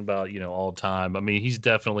just thinking about, all time. I mean, he's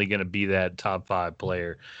definitely going to be that top 5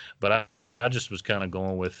 player. But I just was kind of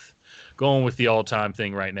going with the all-time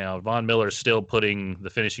thing right now. Von Miller's still putting the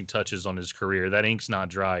finishing touches on his career. That ink's not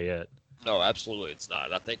dry yet. No, absolutely it's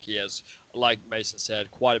not. I think he has, like Mason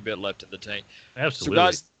said, quite a bit left in the tank. Absolutely. So,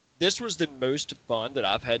 guys, this was the most fun that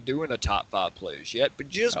I've had doing a top 5 players yet, but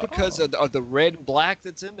just because of the red and black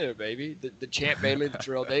that's in there, baby, the Champ Bailey, the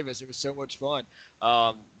Terrell Davis, it was so much fun.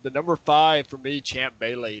 The number 5 for me, Champ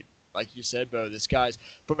Bailey, like you said, Bo, this guy's,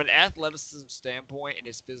 from an athleticism standpoint and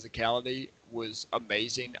his physicality, was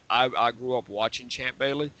amazing. I grew up watching Champ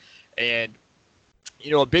Bailey, and,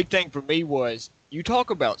 a big thing for me was, you talk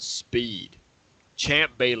about speed.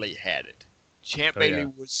 Champ Bailey had it. Champ Bailey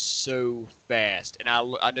was so fast, and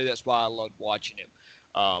I know that's why I loved watching him.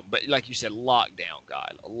 But like you said, lockdown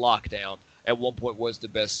guy. Lockdown at one point was the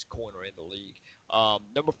best corner in the league.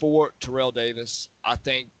 Number 4, Terrell Davis. I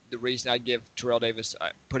think the reason I give Terrell Davis,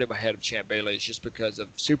 I put him ahead of Champ Bailey, is just because of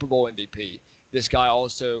Super Bowl MVP. This guy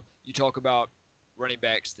also, you talk about running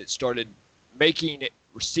backs that started making it,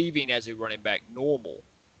 receiving as a running back normal.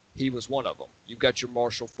 He was one of them. You've got your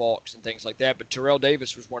Marshall Faulks and things like that, but Terrell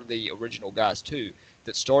Davis was one of the original guys too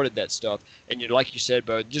that started that stuff. And like you said,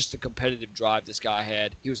 Bo, just the competitive drive this guy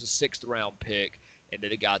had. He was a 6th round pick, and then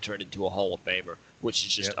the guy turned into a Hall of Famer, which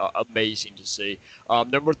is just amazing to see.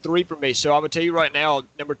 Number 3 for me. So I'm gonna tell you right now,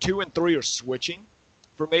 number 2 and 3 are switching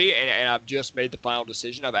for me, and I've just made the final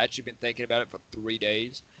decision. I've actually been thinking about it for 3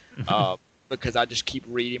 days. Because I just keep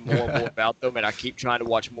reading more and more about them, and I keep trying to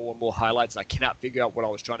watch more and more highlights, and I cannot figure out what I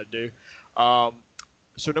was trying to do.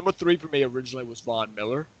 So number 3 for me originally was Von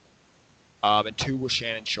Miller, and 2 was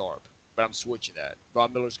Shannon Sharp, but I'm switching that.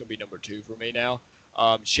 Von Miller's going to be number 2 for me now.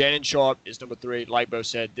 Shannon Sharp is number 3. Like Bo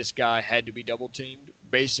said, this guy had to be double-teamed.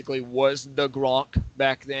 Basically was the Gronk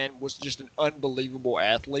back then, was just an unbelievable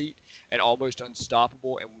athlete and almost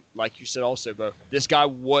unstoppable. And like you said also, Bo, this guy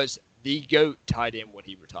was the GOAT tight end when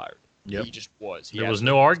he retired. Yep. He just was. There was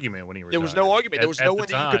no argument when he retired. There was no argument. There was no one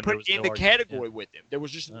that you could put in the category category with him. There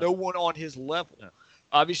was just no one on his level. Yeah.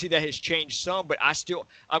 Obviously, that has changed some, but I'm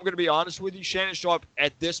going to be honest with you. Shannon Sharp,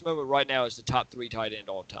 at this moment right now, is the top 3 tight end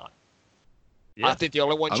all time. Yeah. I think the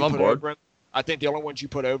only ones you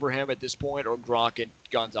put over him, at this point are Gronk and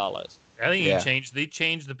Gonzalez. I think he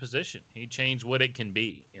changed the position. He changed what it can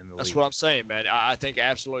be in the league. That's what I'm saying, man. I think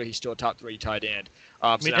absolutely he's still a top 3 tight end.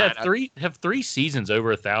 Have 3 seasons over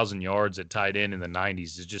 1,000 yards at tight end in the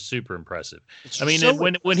 90s is just super impressive.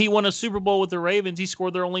 When he won a Super Bowl with the Ravens, he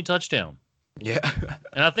scored their only touchdown. Yeah.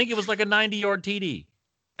 And I think it was like a 90-yard TD.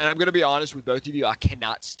 And I'm going to be honest with both of you. I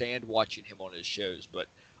cannot stand watching him on his shows, but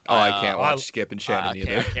I can't watch Skip and Shannon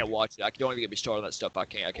either. I can't watch it. I don't even get me started on that stuff. I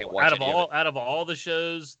can't watch it. Out of all the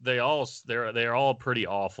shows, they're all pretty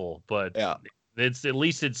awful. But it's at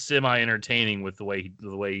least it's semi-entertaining with the way he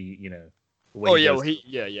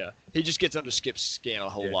just gets under Skip's skin a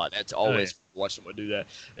whole lot. That's always watch someone do that.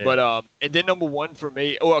 Yeah. But and then number one for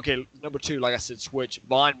me. Oh, okay. Number two, like I said, switch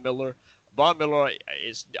Von Miller. Von Miller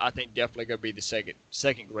is, I think, definitely going to be the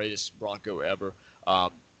second greatest Bronco ever.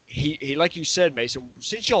 He like you said, Mason,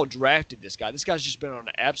 since y'all drafted this guy's just been on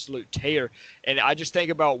an absolute tear. And I just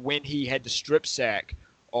think about when he had the strip sack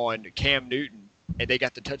on Cam Newton and they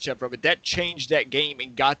got the touchdown from it. That changed that game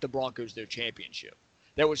and got the Broncos their championship.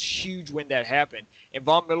 That was huge when that happened. And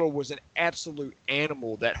Von Miller was an absolute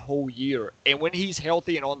animal that whole year. And when he's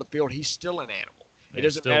healthy and on the field, he's still an animal. It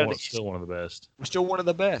doesn't matter. He's still one of the best. We're still one of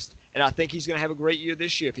the best. And I think he's going to have a great year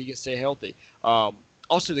this year if he can stay healthy.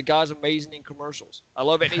 Also, the guy's amazing in commercials. I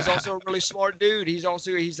love it. And he's also a really smart dude. He's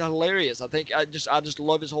hilarious. I think I just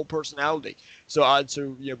love his whole personality. So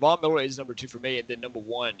Von Miller is number two for me, and then number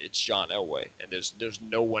one it's John Elway, and there's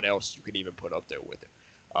no one else you could even put up there with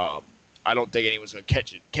him. I don't think anyone's going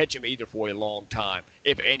to catch him either for a long time,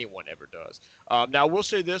 if anyone ever does. Now, I will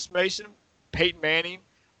say this, Mason, Peyton Manning,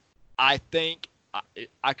 I think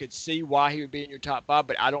I could see why he would be in your top five,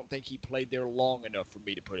 but I don't think he played there long enough for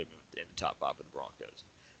me to put him in the top five of the Broncos.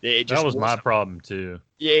 That was my problem too.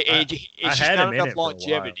 Yeah, it's just not enough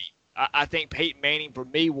longevity. I think Peyton Manning for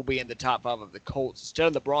me will be in the top five of the Colts instead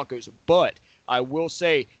of the Broncos. But I will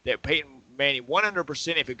say that Peyton Manning,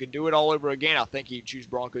 100%, if he could do it all over again, I think he'd choose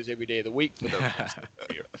Broncos every day of the week for the rest of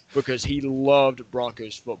the year because he loved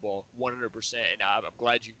Broncos football 100%, and I'm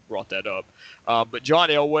glad you brought that up. But John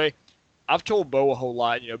Elway, I've told Bo a whole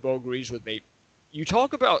lot. Bo agrees with me. You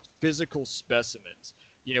talk about physical specimens.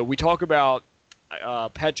 We talk about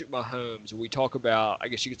Patrick Mahomes. We talk about, I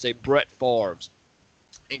guess you could say, Brett Favre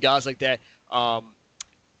and guys like that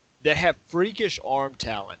that have freakish arm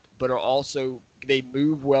talent, but are also they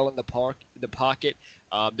move well in the pocket.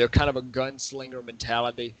 They're kind of a gunslinger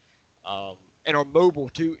mentality and are mobile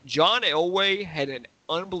too. John Elway had an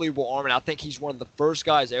unbelievable arm, and I think he's one of the first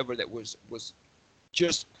guys ever that was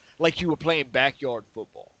just like you were playing backyard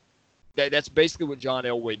football. That's basically what John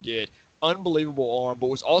Elway did. Unbelievable arm, but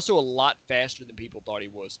was also a lot faster than people thought he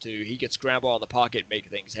was too. He could scramble out of the pocket and make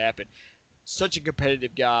things happen. Such a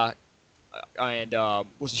competitive guy, and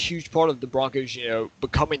was a huge part of the Broncos,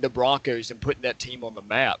 becoming the Broncos and putting that team on the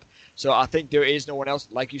map. So I think there is no one else.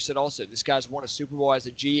 Like you said also, this guy's won a Super Bowl as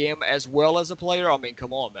a GM as well as a player. I mean,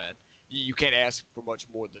 come on, man. You can't ask for much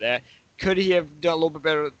more than that. Could he have done a little bit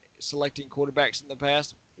better selecting quarterbacks in the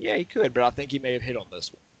past? Yeah, he could, but I think he may have hit on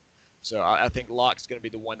this one. So I think Locke's going to be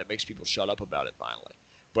the one that makes people shut up about it finally.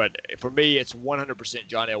 But for me, it's 100%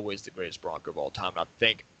 John Elway is the greatest Bronco of all time. And I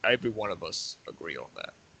think every one of us agree on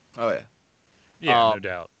that. Oh, yeah. Yeah, no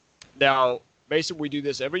doubt. Now, Mason, we do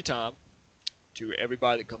this every time to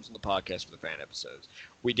everybody that comes on the podcast for the fan episodes.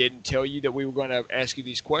 We didn't tell you that we were going to ask you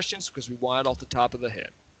these questions because we want it off the top of the head.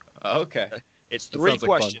 Okay. It's 3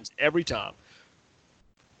 questions every time.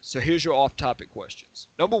 So here's your off-topic questions.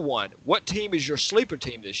 Number one, what team is your sleeper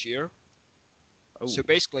team this year? Ooh. So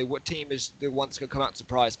basically, what team is the one that's going to come out and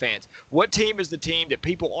surprise fans? What team is the team that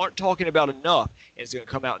people aren't talking about enough and is going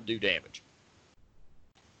to come out and do damage?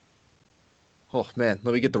 Oh, man.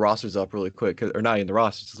 Let me get the rosters up really quick. Or not even the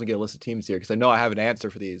rosters. Just let me get a list of teams here because I know I have an answer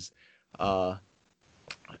for these. And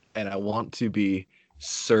I want to be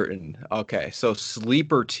certain. Okay, so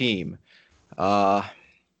sleeper team.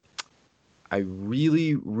 I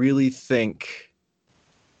really, really think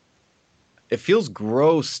it feels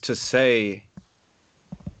gross to say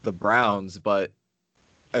the Browns, but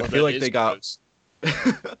I feel like they got.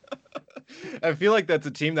 I feel like that's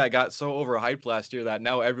a team that got so overhyped last year that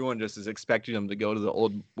now everyone just is expecting them to go to the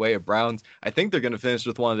old way of Browns. I think they're going to finish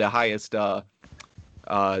with one of the highest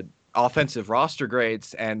offensive roster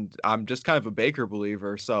grades, and I'm just kind of a Baker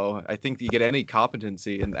believer. So I think you get any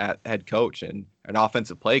competency in that head coach and an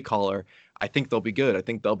offensive play caller, I think they'll be good. I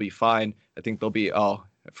think they'll be fine. I think they'll be. Oh,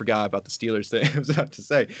 I forgot about the Steelers thing. I was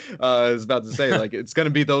about to say, like, it's going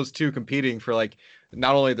to be those two competing for like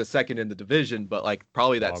not only the second in the division, but like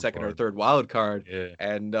probably that second or third wild card. Yeah.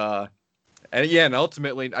 And and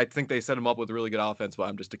ultimately, I think they set him up with a really good offense. But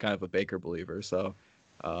I'm just a kind of a Baker believer. So,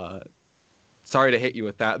 sorry to hit you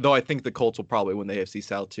with that. Though I think the Colts will probably win the AFC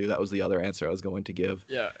South too. That was the other answer I was going to give.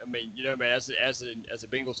 Yeah, I mean, man, as a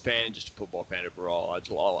Bengals fan and just a football fan overall,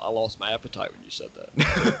 I lost my appetite when you said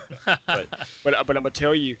that. but I'm gonna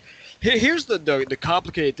tell you, here's the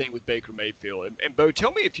complicated thing with Baker Mayfield. And Bo,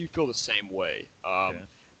 tell me if you feel the same way. All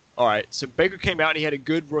right, so Baker came out and he had a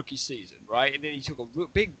good rookie season, right? And then he took a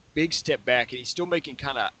big step back, and he's still making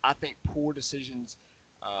kind of, I think, poor decisions,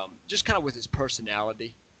 just kind of with his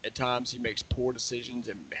personality. At times he makes poor decisions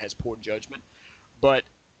and has poor judgment. But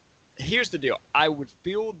here's the deal. I would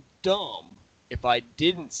feel dumb if I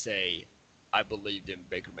didn't say I believed in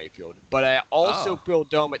Baker Mayfield, but I also feel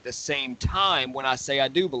dumb at the same time when I say I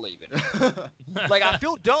do believe in him. Like I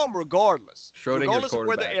feel dumb regardless. Schrodinger's Of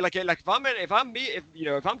whether, quarterback. like if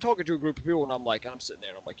I'm talking to a group of people and I'm sitting there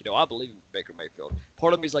and I'm like, I believe in Baker Mayfield.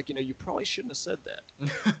 Part of me is like, you probably shouldn't have said that.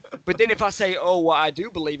 But then if I say, oh, well, I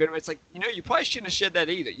do believe in him, it's like, you probably shouldn't have said that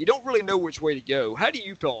either. You don't really know which way to go. How do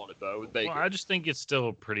you feel on it though with Baker? Well, I just think it's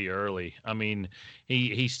still pretty early. I mean,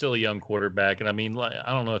 he's still a young quarterback, and I mean, like,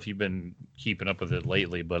 I don't know if you've been keeping up with it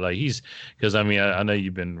lately, but because I mean, I know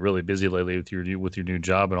you've been really busy lately with your new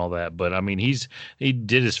job and all that, but I mean, he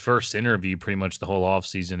did his first interview pretty much the whole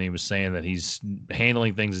offseason. He was saying that he's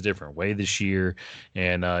handling things a different way this year,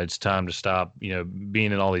 and it's time to stop,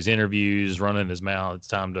 being in all these interviews, running his mouth. It's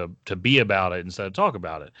time to be about it instead of talk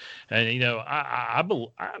about it. And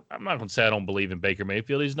I'm not going to say I don't believe in Baker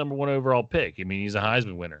Mayfield. He's number 1 overall pick. I mean, he's a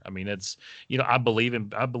Heisman winner. I mean, it's I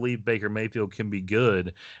believe Baker Mayfield can be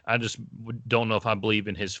good. I just don't know if I believe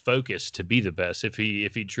in his focus to be the best, if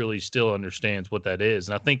he truly still understands what that is.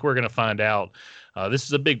 And I think we're going to find out. This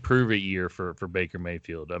is a big prove it year for Baker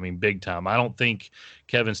Mayfield. I mean, big time. I don't think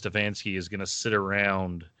Kevin Stefanski is going to sit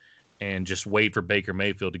around and just wait for Baker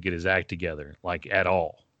Mayfield to get his act together, like at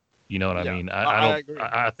all. You know what I mean? I agree.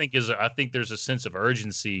 I think there's a sense of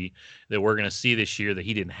urgency that we're going to see this year that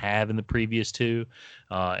he didn't have in the previous two,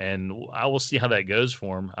 and I will see how that goes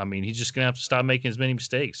for him. I mean, he's just going to have to stop making as many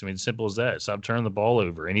mistakes. I mean, simple as that. Stop turning the ball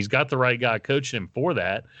over, and he's got the right guy coaching him for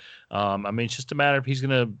that. I mean, it's just a matter of he's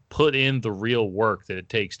going to put in the real work that it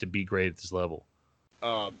takes to be great at this level.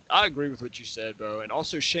 I agree with what you said, Bo, and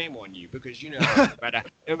also shame on you because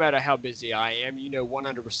no matter how busy I am,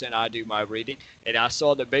 100% I do my reading, and I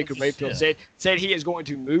saw that Baker Mayfield said he is going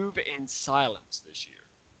to move in silence this year.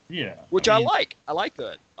 Yeah, which I like. I like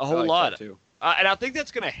that a whole lot too. And I think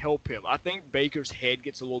that's going to help him. I think Baker's head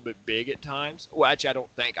gets a little bit big at times. Well, actually, I don't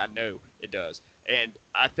think. I know it does, and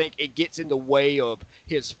I think it gets in the way of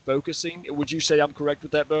his focusing. Would you say I'm correct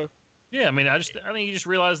with that, Bo? Yeah, I mean, I think you just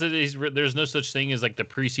realized that there's no such thing as like the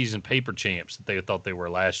preseason paper champs that they thought they were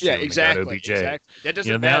last year. Yeah, exactly. That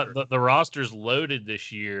doesn't matter. Now, the roster's loaded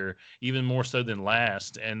this year, even more so than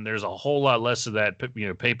last, and there's a whole lot less of that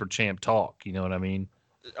paper champ talk. You know what I mean?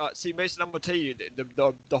 See, Mason, I'm going to tell you,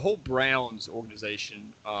 the whole Browns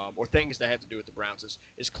organization, or things that have to do with the Browns,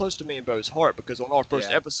 is close to me and Bo's heart because on our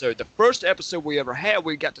first episode, the first episode we ever had,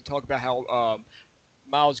 we got to talk about how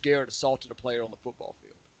Myles Garrett assaulted a player on the football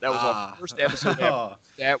field. That was our first episode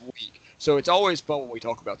that week. So it's always fun when we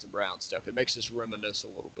talk about some Brown stuff. It makes us reminisce a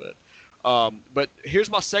little bit. But here's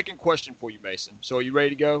my second question for you, Mason. So are you ready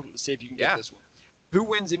to go? Let's see if you can get this one. Who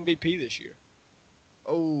wins MVP this year?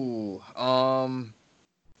 Well,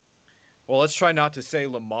 let's try not to say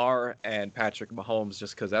Lamar and Patrick Mahomes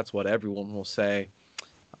just because that's what everyone will say.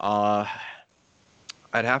 I'd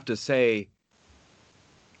have to say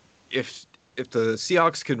if the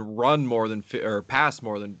Seahawks can run more than or pass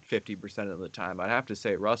more than 50% of the time, I'd have to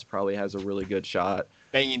say Russ probably has a really good shot.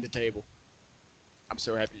 Banging the table. I'm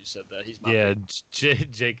so happy you said that. He's my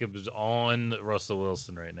Jacob is on Russell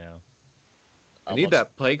Wilson right now. I need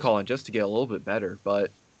that play calling just to get a little bit better,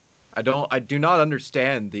 but I do not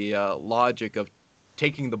understand the logic of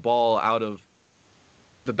taking the ball out of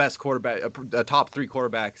the best quarterback, the top 3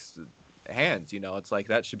 quarterbacks' hands. It's like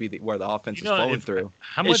that should be where the offense is flowing through.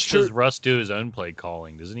 How much does Russ do his own play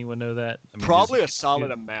calling? Does anyone know that? I mean, probably a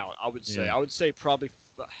solid amount, I would say. Yeah. I would say probably,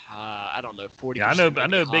 I don't know, 40%. Yeah, I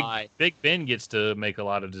know Big Ben gets to make a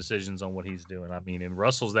lot of decisions on what he's doing. I mean, and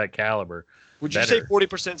Russell's that caliber. Would you say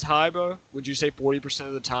 40% is high, bro? Would you say 40%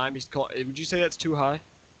 of the time he's called? Would you say that's too high?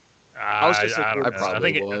 I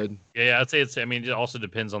probably would. I'd say it's. I mean, it also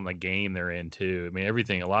depends on the game they're in too. I mean,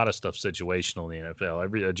 a lot of stuff's situational in the NFL.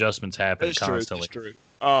 Every adjustments happen constantly. That's true.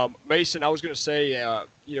 Mason, I was going to say,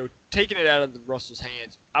 taking it out of Russell's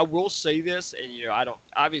hands, I will say this, and I don't.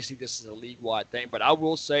 Obviously, this is a league-wide thing, but I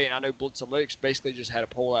will say, and I know Blitz Analytics basically just had a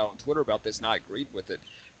poll out on Twitter about this, and I agreed with it.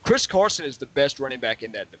 Chris Carson is the best running back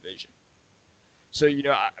in that division. So,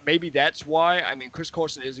 maybe that's why. I mean, Chris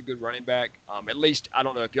Carson is a good running back. At least, I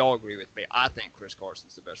don't know if y'all agree with me. I think Chris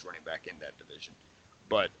Carson's the best running back in that division.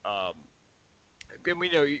 But we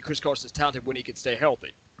know Chris Carson's talented when he can stay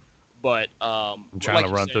healthy. But I'm trying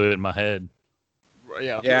to run through it in my head.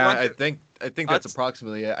 Yeah. I think that's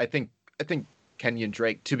approximately it. I think Kenyon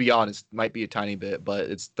Drake, to be honest, might be a tiny bit, but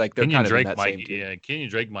it's like they're kind of in that same team. Yeah, Kenyon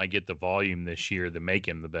Drake might get the volume this year to make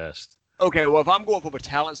him the best. Okay, well, if I'm going from a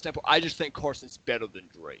talent standpoint, I just think Carson's better than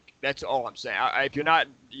Drake. That's all I'm saying. If you're not,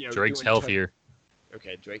 Drake's healthier.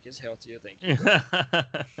 Okay, Drake is healthier. Thank you.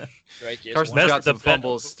 Drake is. Carson's one- got some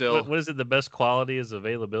fumbles still. What is it? The best quality is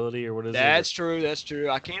availability, or what is That's it? true. That's true.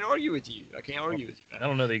 I can't argue with you. I I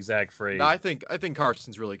don't know the exact phrase. No, I think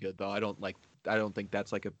Carson's really good though. I don't think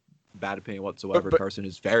that's like a bad opinion whatsoever. But Carson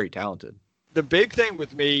is very talented. the big thing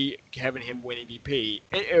with me having him win MVP,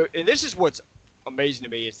 and this is what's amazing to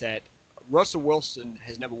me, is that Russell Wilson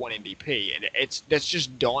has never won MVP, and that's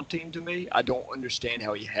just daunting to me. I don't understand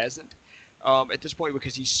how he hasn't at this point,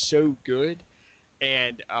 because he's so good.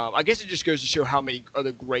 And I guess it just goes to show how many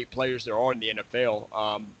other great players there are in the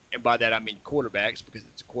NFL. And by that I mean quarterbacks, because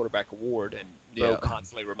it's a quarterback award, and Bo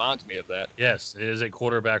constantly reminds me of that. Yes, it is a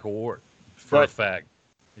quarterback award for a fact.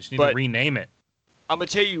 You just need to rename it. I'm gonna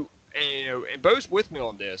tell you, and Bo's with me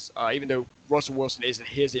on this, even though Russell Wilson isn't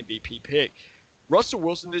his MVP pick. Russell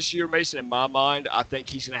Wilson this year, Mason, in my mind, I think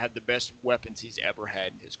he's going to have the best weapons he's ever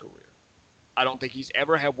had in his career. I don't think he's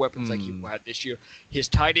ever had weapons like he will have this year. His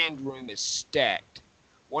tight end room is stacked,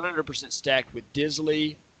 100% stacked with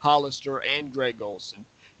Disley, Hollister, and Greg Olsen.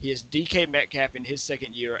 He has DK Metcalf in his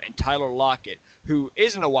second year and Tyler Lockett, who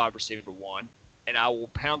isn't a wide receiver one, and I will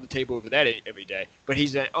pound the table over that every day. But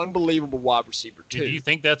he's an unbelievable wide receiver, too. Do you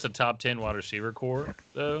think that's a top 10 wide receiver core,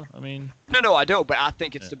 though? I mean, No, I don't. But I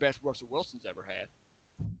think it's the best Russell Wilson's ever had.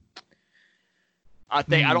 I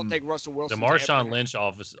don't think Russell Wilson. The Marshawn Lynch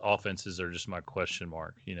offenses are just my question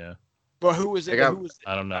mark. But who was it?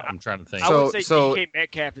 I don't know. I'm trying to think. I would say DK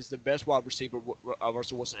Metcalf is the best wide receiver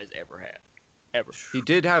Russell Wilson has ever had. Ever. He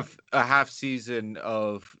did have a half season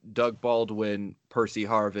of Doug Baldwin, Percy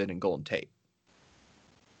Harvin, and Golden Tate.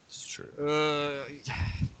 It's true.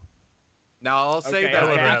 Now I'll say that I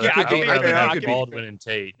would rather I have Baldwin and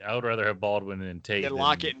Tate. I would rather have Baldwin and Tate than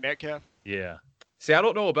Lockett and Metcalf. Yeah. See, I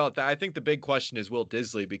don't know about that. I think the big question is Will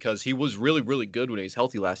Disley, because he was really, really good when he was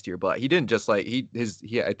healthy last year, but he didn't just I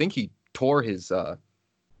think he tore his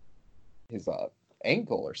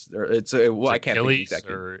ankle or it's I can't think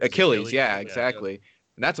exactly. Achilles, yeah, exactly.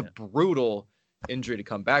 And that's a brutal injury to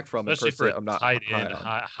come back from. Especially for a tight end,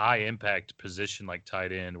 high impact position like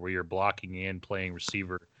tight end, where you're blocking and playing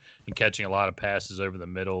receiver and catching a lot of passes over the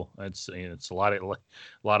middle. It's a lot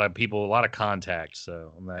of people, a lot of contact.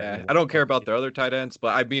 So I don't care about the other tight ends,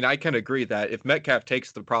 but I mean I can agree that if Metcalf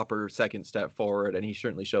takes the proper second step forward, and he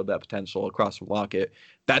certainly showed that potential across from Lockett,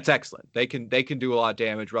 that's excellent. They can do a lot of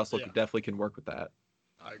damage. Russell definitely can work with that.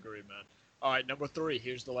 I agree, man. All right, number 3.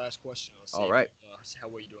 Here's the last question. All right. How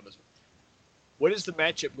are you doing this one? What is the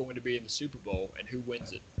matchup going to be in the Super Bowl, and who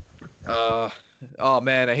wins it? Oh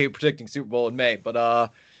man, I hate predicting Super Bowl in May, but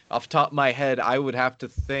off the top of my head, I would have to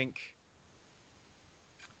think.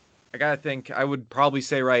 I would probably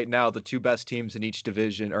say right now the two best teams in each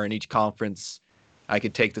division or in each conference I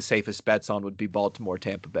could take the safest bets on would be Baltimore,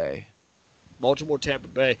 Tampa Bay. Baltimore, Tampa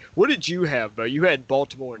Bay. What did you have, Bo? You had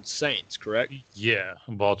Baltimore and Saints, correct? Yeah,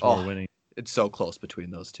 Baltimore winning. It's so close between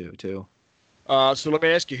those two, too. So let me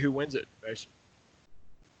ask you, who wins it, Mason?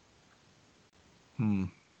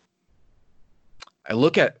 I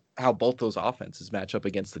look at how both those offenses match up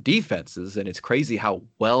against the defenses, and it's crazy how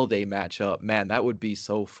well they match up. Man, that would be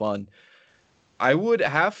so fun. I would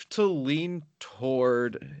have to lean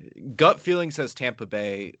toward gut feeling says Tampa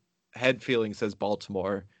Bay, head feeling says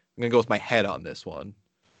Baltimore. I'm gonna go with my head on this one.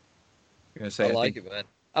 I'm gonna say I like it, man.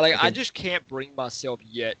 I just can't bring myself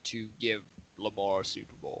yet to give Lamar a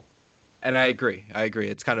Super Bowl. And I agree.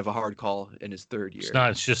 It's kind of a hard call in his third year.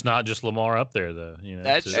 It's just not just Lamar up there, though.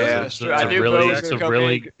 That's true.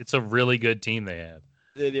 It's a really good team they have.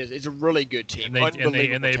 It is. It's a really good team.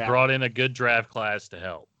 And they brought in a good draft class to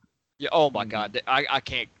help. Yeah. Oh my God. I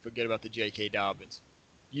can't forget about the J.K. Dobbins.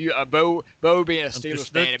 Bo being a Steelers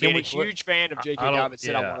fan and being a huge fan of J.K. Dobbins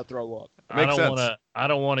said I want to throw up. I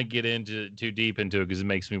don't want to get into too deep into it because it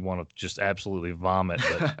makes me want to just absolutely vomit.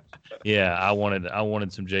 But yeah, I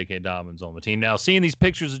wanted some J.K. Dobbins on the team. Now, seeing these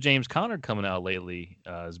pictures of James Conner coming out lately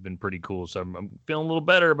has been pretty cool. So I'm feeling a little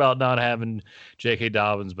better about not having J.K.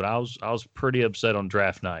 Dobbins. But I was pretty upset on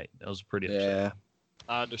draft night. I was pretty upset. Yeah.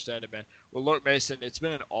 I understand it, man. Well, look, Mason, it's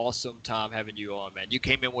been an awesome time having you on, man. You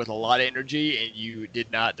came in with a lot of energy, and you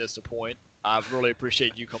did not disappoint. I really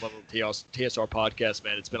appreciate you coming on the TSR podcast,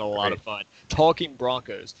 man. It's been a lot of fun. Talking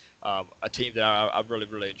Broncos, a team that I really,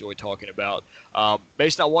 really enjoy talking about.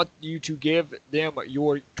 Mason, I want you to give them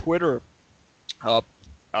your Twitter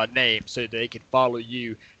name so they can follow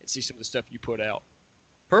you and see some of the stuff you put out.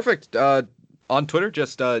 Perfect. On Twitter,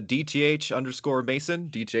 just DTH_Mason.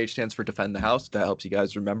 DTH stands for Defend the House. That helps you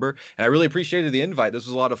guys remember. And I really appreciated the invite. This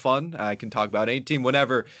was a lot of fun. I can talk about any team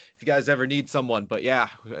whenever, if you guys ever need someone. But yeah,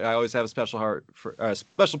 I always have a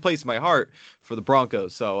special place in my heart for the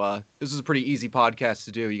Broncos. So this was a pretty easy podcast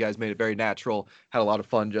to do. You guys made it very natural. Had a lot of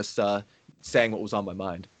fun just saying what was on my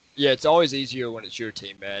mind. Yeah, it's always easier when it's your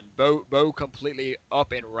team, man. Bo completely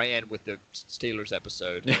up and ran with the Steelers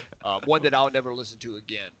episode, one that I'll never listen to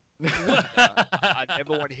again. I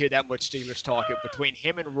never want to hear that much Steelers talking between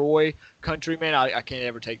him and Roy Countryman. I can't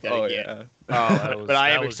ever take that again. Yeah. But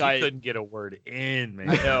I am excited. You couldn't get a word in,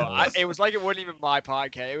 man. I know. It was like it wasn't even my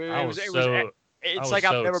podcast. It's like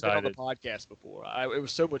I've never been on the podcast before. It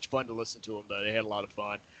was so much fun to listen to them, though. They had a lot of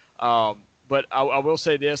fun. But I will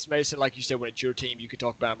say this, Mason, like you said, when it's your team, you can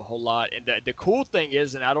talk about them a whole lot. And the cool thing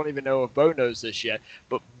is, and I don't even know if Bo knows this yet,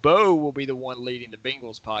 but Bo will be the one leading the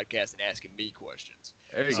Bengals podcast and asking me questions.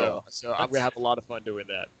 There you go. So I'm going to have a lot of fun doing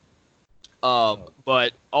that.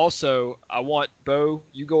 But also, I want, Bo,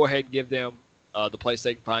 you go ahead and give them the place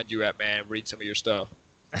they can find you at, man, and read some of your stuff.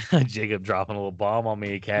 Jacob dropping a little bomb on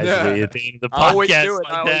me casually at the end of the podcast. I always do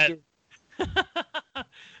it.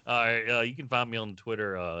 All right, you can find me on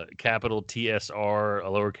Twitter, capital TSR,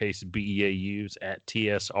 lowercase BEAUs at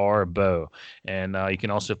TSRBO. And you can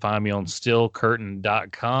also find me on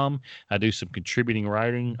stillcurtain.com. I do some contributing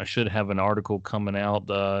writing. I should have an article coming out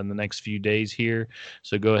in the next few days here.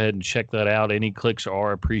 So go ahead and check that out. Any clicks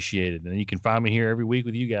are appreciated. And you can find me here every week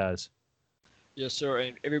with you guys. Yes, sir.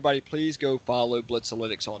 And everybody, please go follow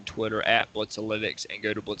Blitzalytics on Twitter at Blitzalytics and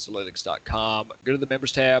go to blitzalytics.com. Go to the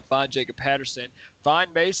members tab, find Jacob Patterson,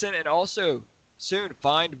 find Mason, and also soon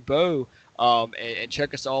find Bo and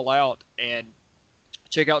check us all out and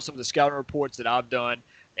check out some of the scouting reports that I've done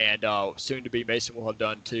and soon to be Mason will have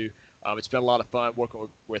done too. It's been a lot of fun working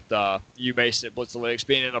with you, Mason, at Blitzalytics.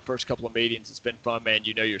 Being in our first couple of meetings, it's been fun, man.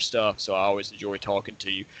 You know your stuff, so I always enjoy talking to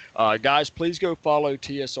you. Guys, please go follow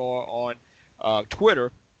TSR on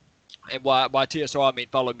Twitter, and by TSR I mean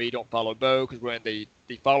follow me, don't follow Bo, because we're in the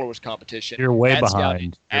followers competition. You're way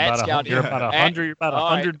behind. You're about 100. You're about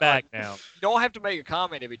 100 back now. You don't have to make a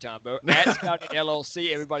comment every time, Bo. At Scouting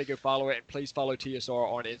LLC, everybody go follow it, and please follow TSR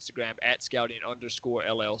on Instagram at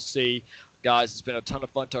Scouting_LLC. Guys, it's been a ton of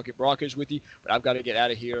fun talking Broncos with you, but I've got to get out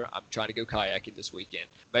of here. I'm trying to go kayaking this weekend.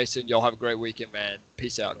 Mason, y'all have a great weekend, man.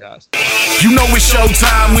 Peace out, guys. You know it's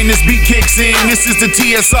showtime when this beat kicks in. This is the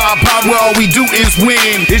TSR pod where all we do is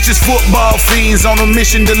win. It's just football fiends on a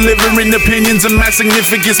mission, delivering opinions of mass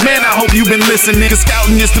significance. Man, I hope you've been listening. Cause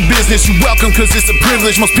scouting is the business. You welcome cause it's a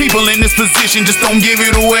privilege. Most people in this position just don't give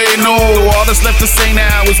it away. No, all that's left to say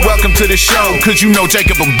now is welcome to the show. Cause you know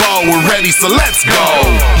Jacob and Bo, we're ready, so let's go.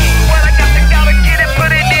 Well, I gotta get it, put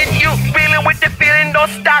it in you. Feeling with the feeling, don't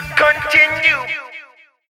stop, continue.